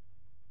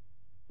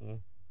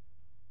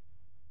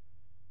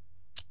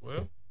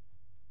 Well,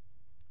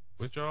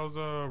 with y'all's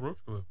roach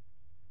clip,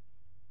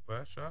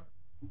 last shot.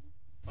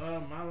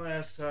 My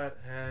last shot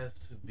has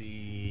to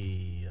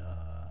be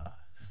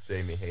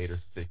Jamie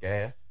Hayter's thick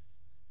ass.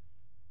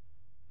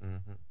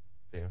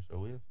 Damn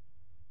sure is.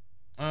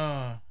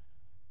 man.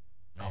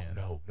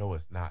 No,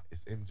 it's not.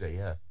 It's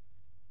MJF.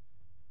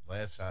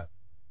 Last shot.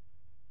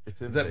 It's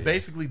MJF. That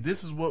basically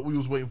this is what we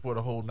was waiting for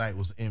the whole night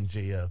was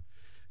MJF.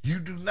 You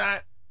do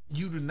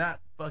not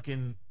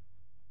fucking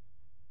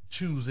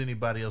choose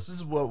anybody else. This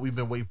is what we've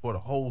been waiting for the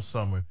whole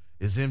summer.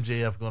 Is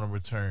MJF gonna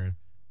return?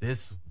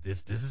 This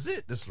is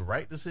it. This is the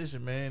right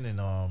decision, man.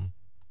 And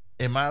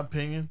in my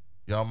opinion,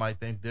 y'all might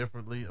think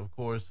differently. Of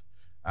course,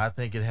 I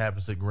think it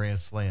happens at Grand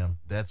Slam.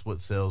 That's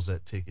what sells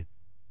that ticket.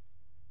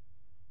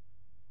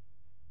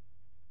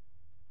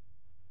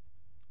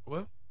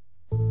 Well,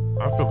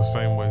 I feel the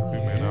same way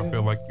too, man. I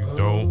feel like you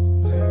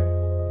don't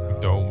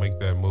make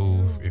that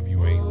move if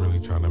you ain't really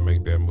trying to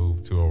make that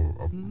move to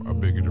a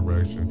bigger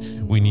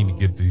direction. We need to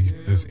get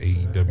this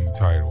AEW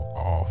title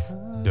off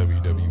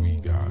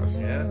WWE, guys.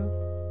 Yeah.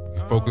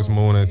 Focus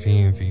more on that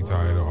TNT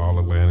title, All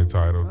Atlantic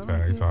title,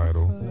 tag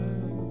title.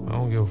 I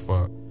don't give a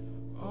fuck.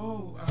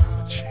 I'm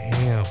a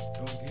champ.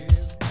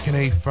 Can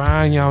they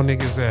find y'all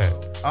niggas at?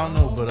 I don't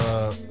know, but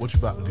what you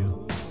about to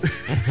do?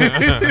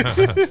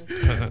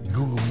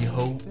 Google me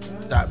ho.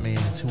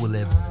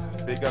 Dotman211.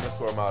 Big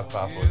 _ miles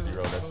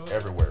 540. That's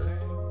everywhere.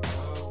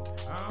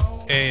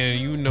 And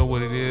you know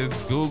what it is.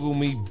 Google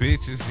me,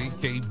 bitches,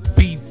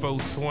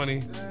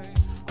 CKB420.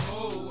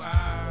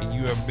 And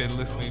you have been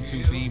listening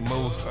to the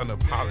most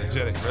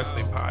unapologetic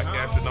wrestling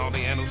podcast in all the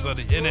annals of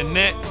the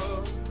internet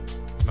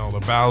and all the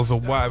bowels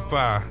of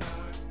Wi-Fi.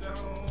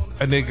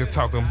 A nigga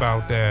talking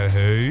about that,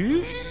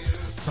 hey?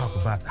 Talk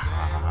about the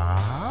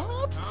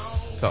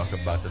hops. Talk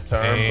about the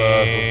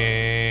turnbuckles.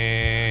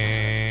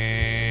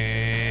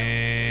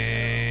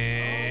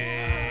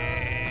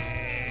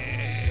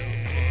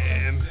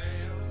 And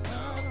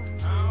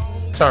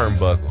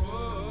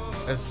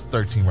Turnbuckles. That's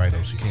 13 right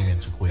up. She came in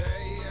too quick.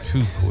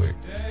 too quick.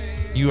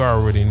 You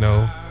already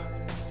know.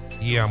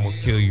 Yeah, I'm gonna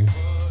kill you.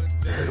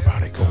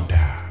 Everybody gonna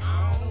die.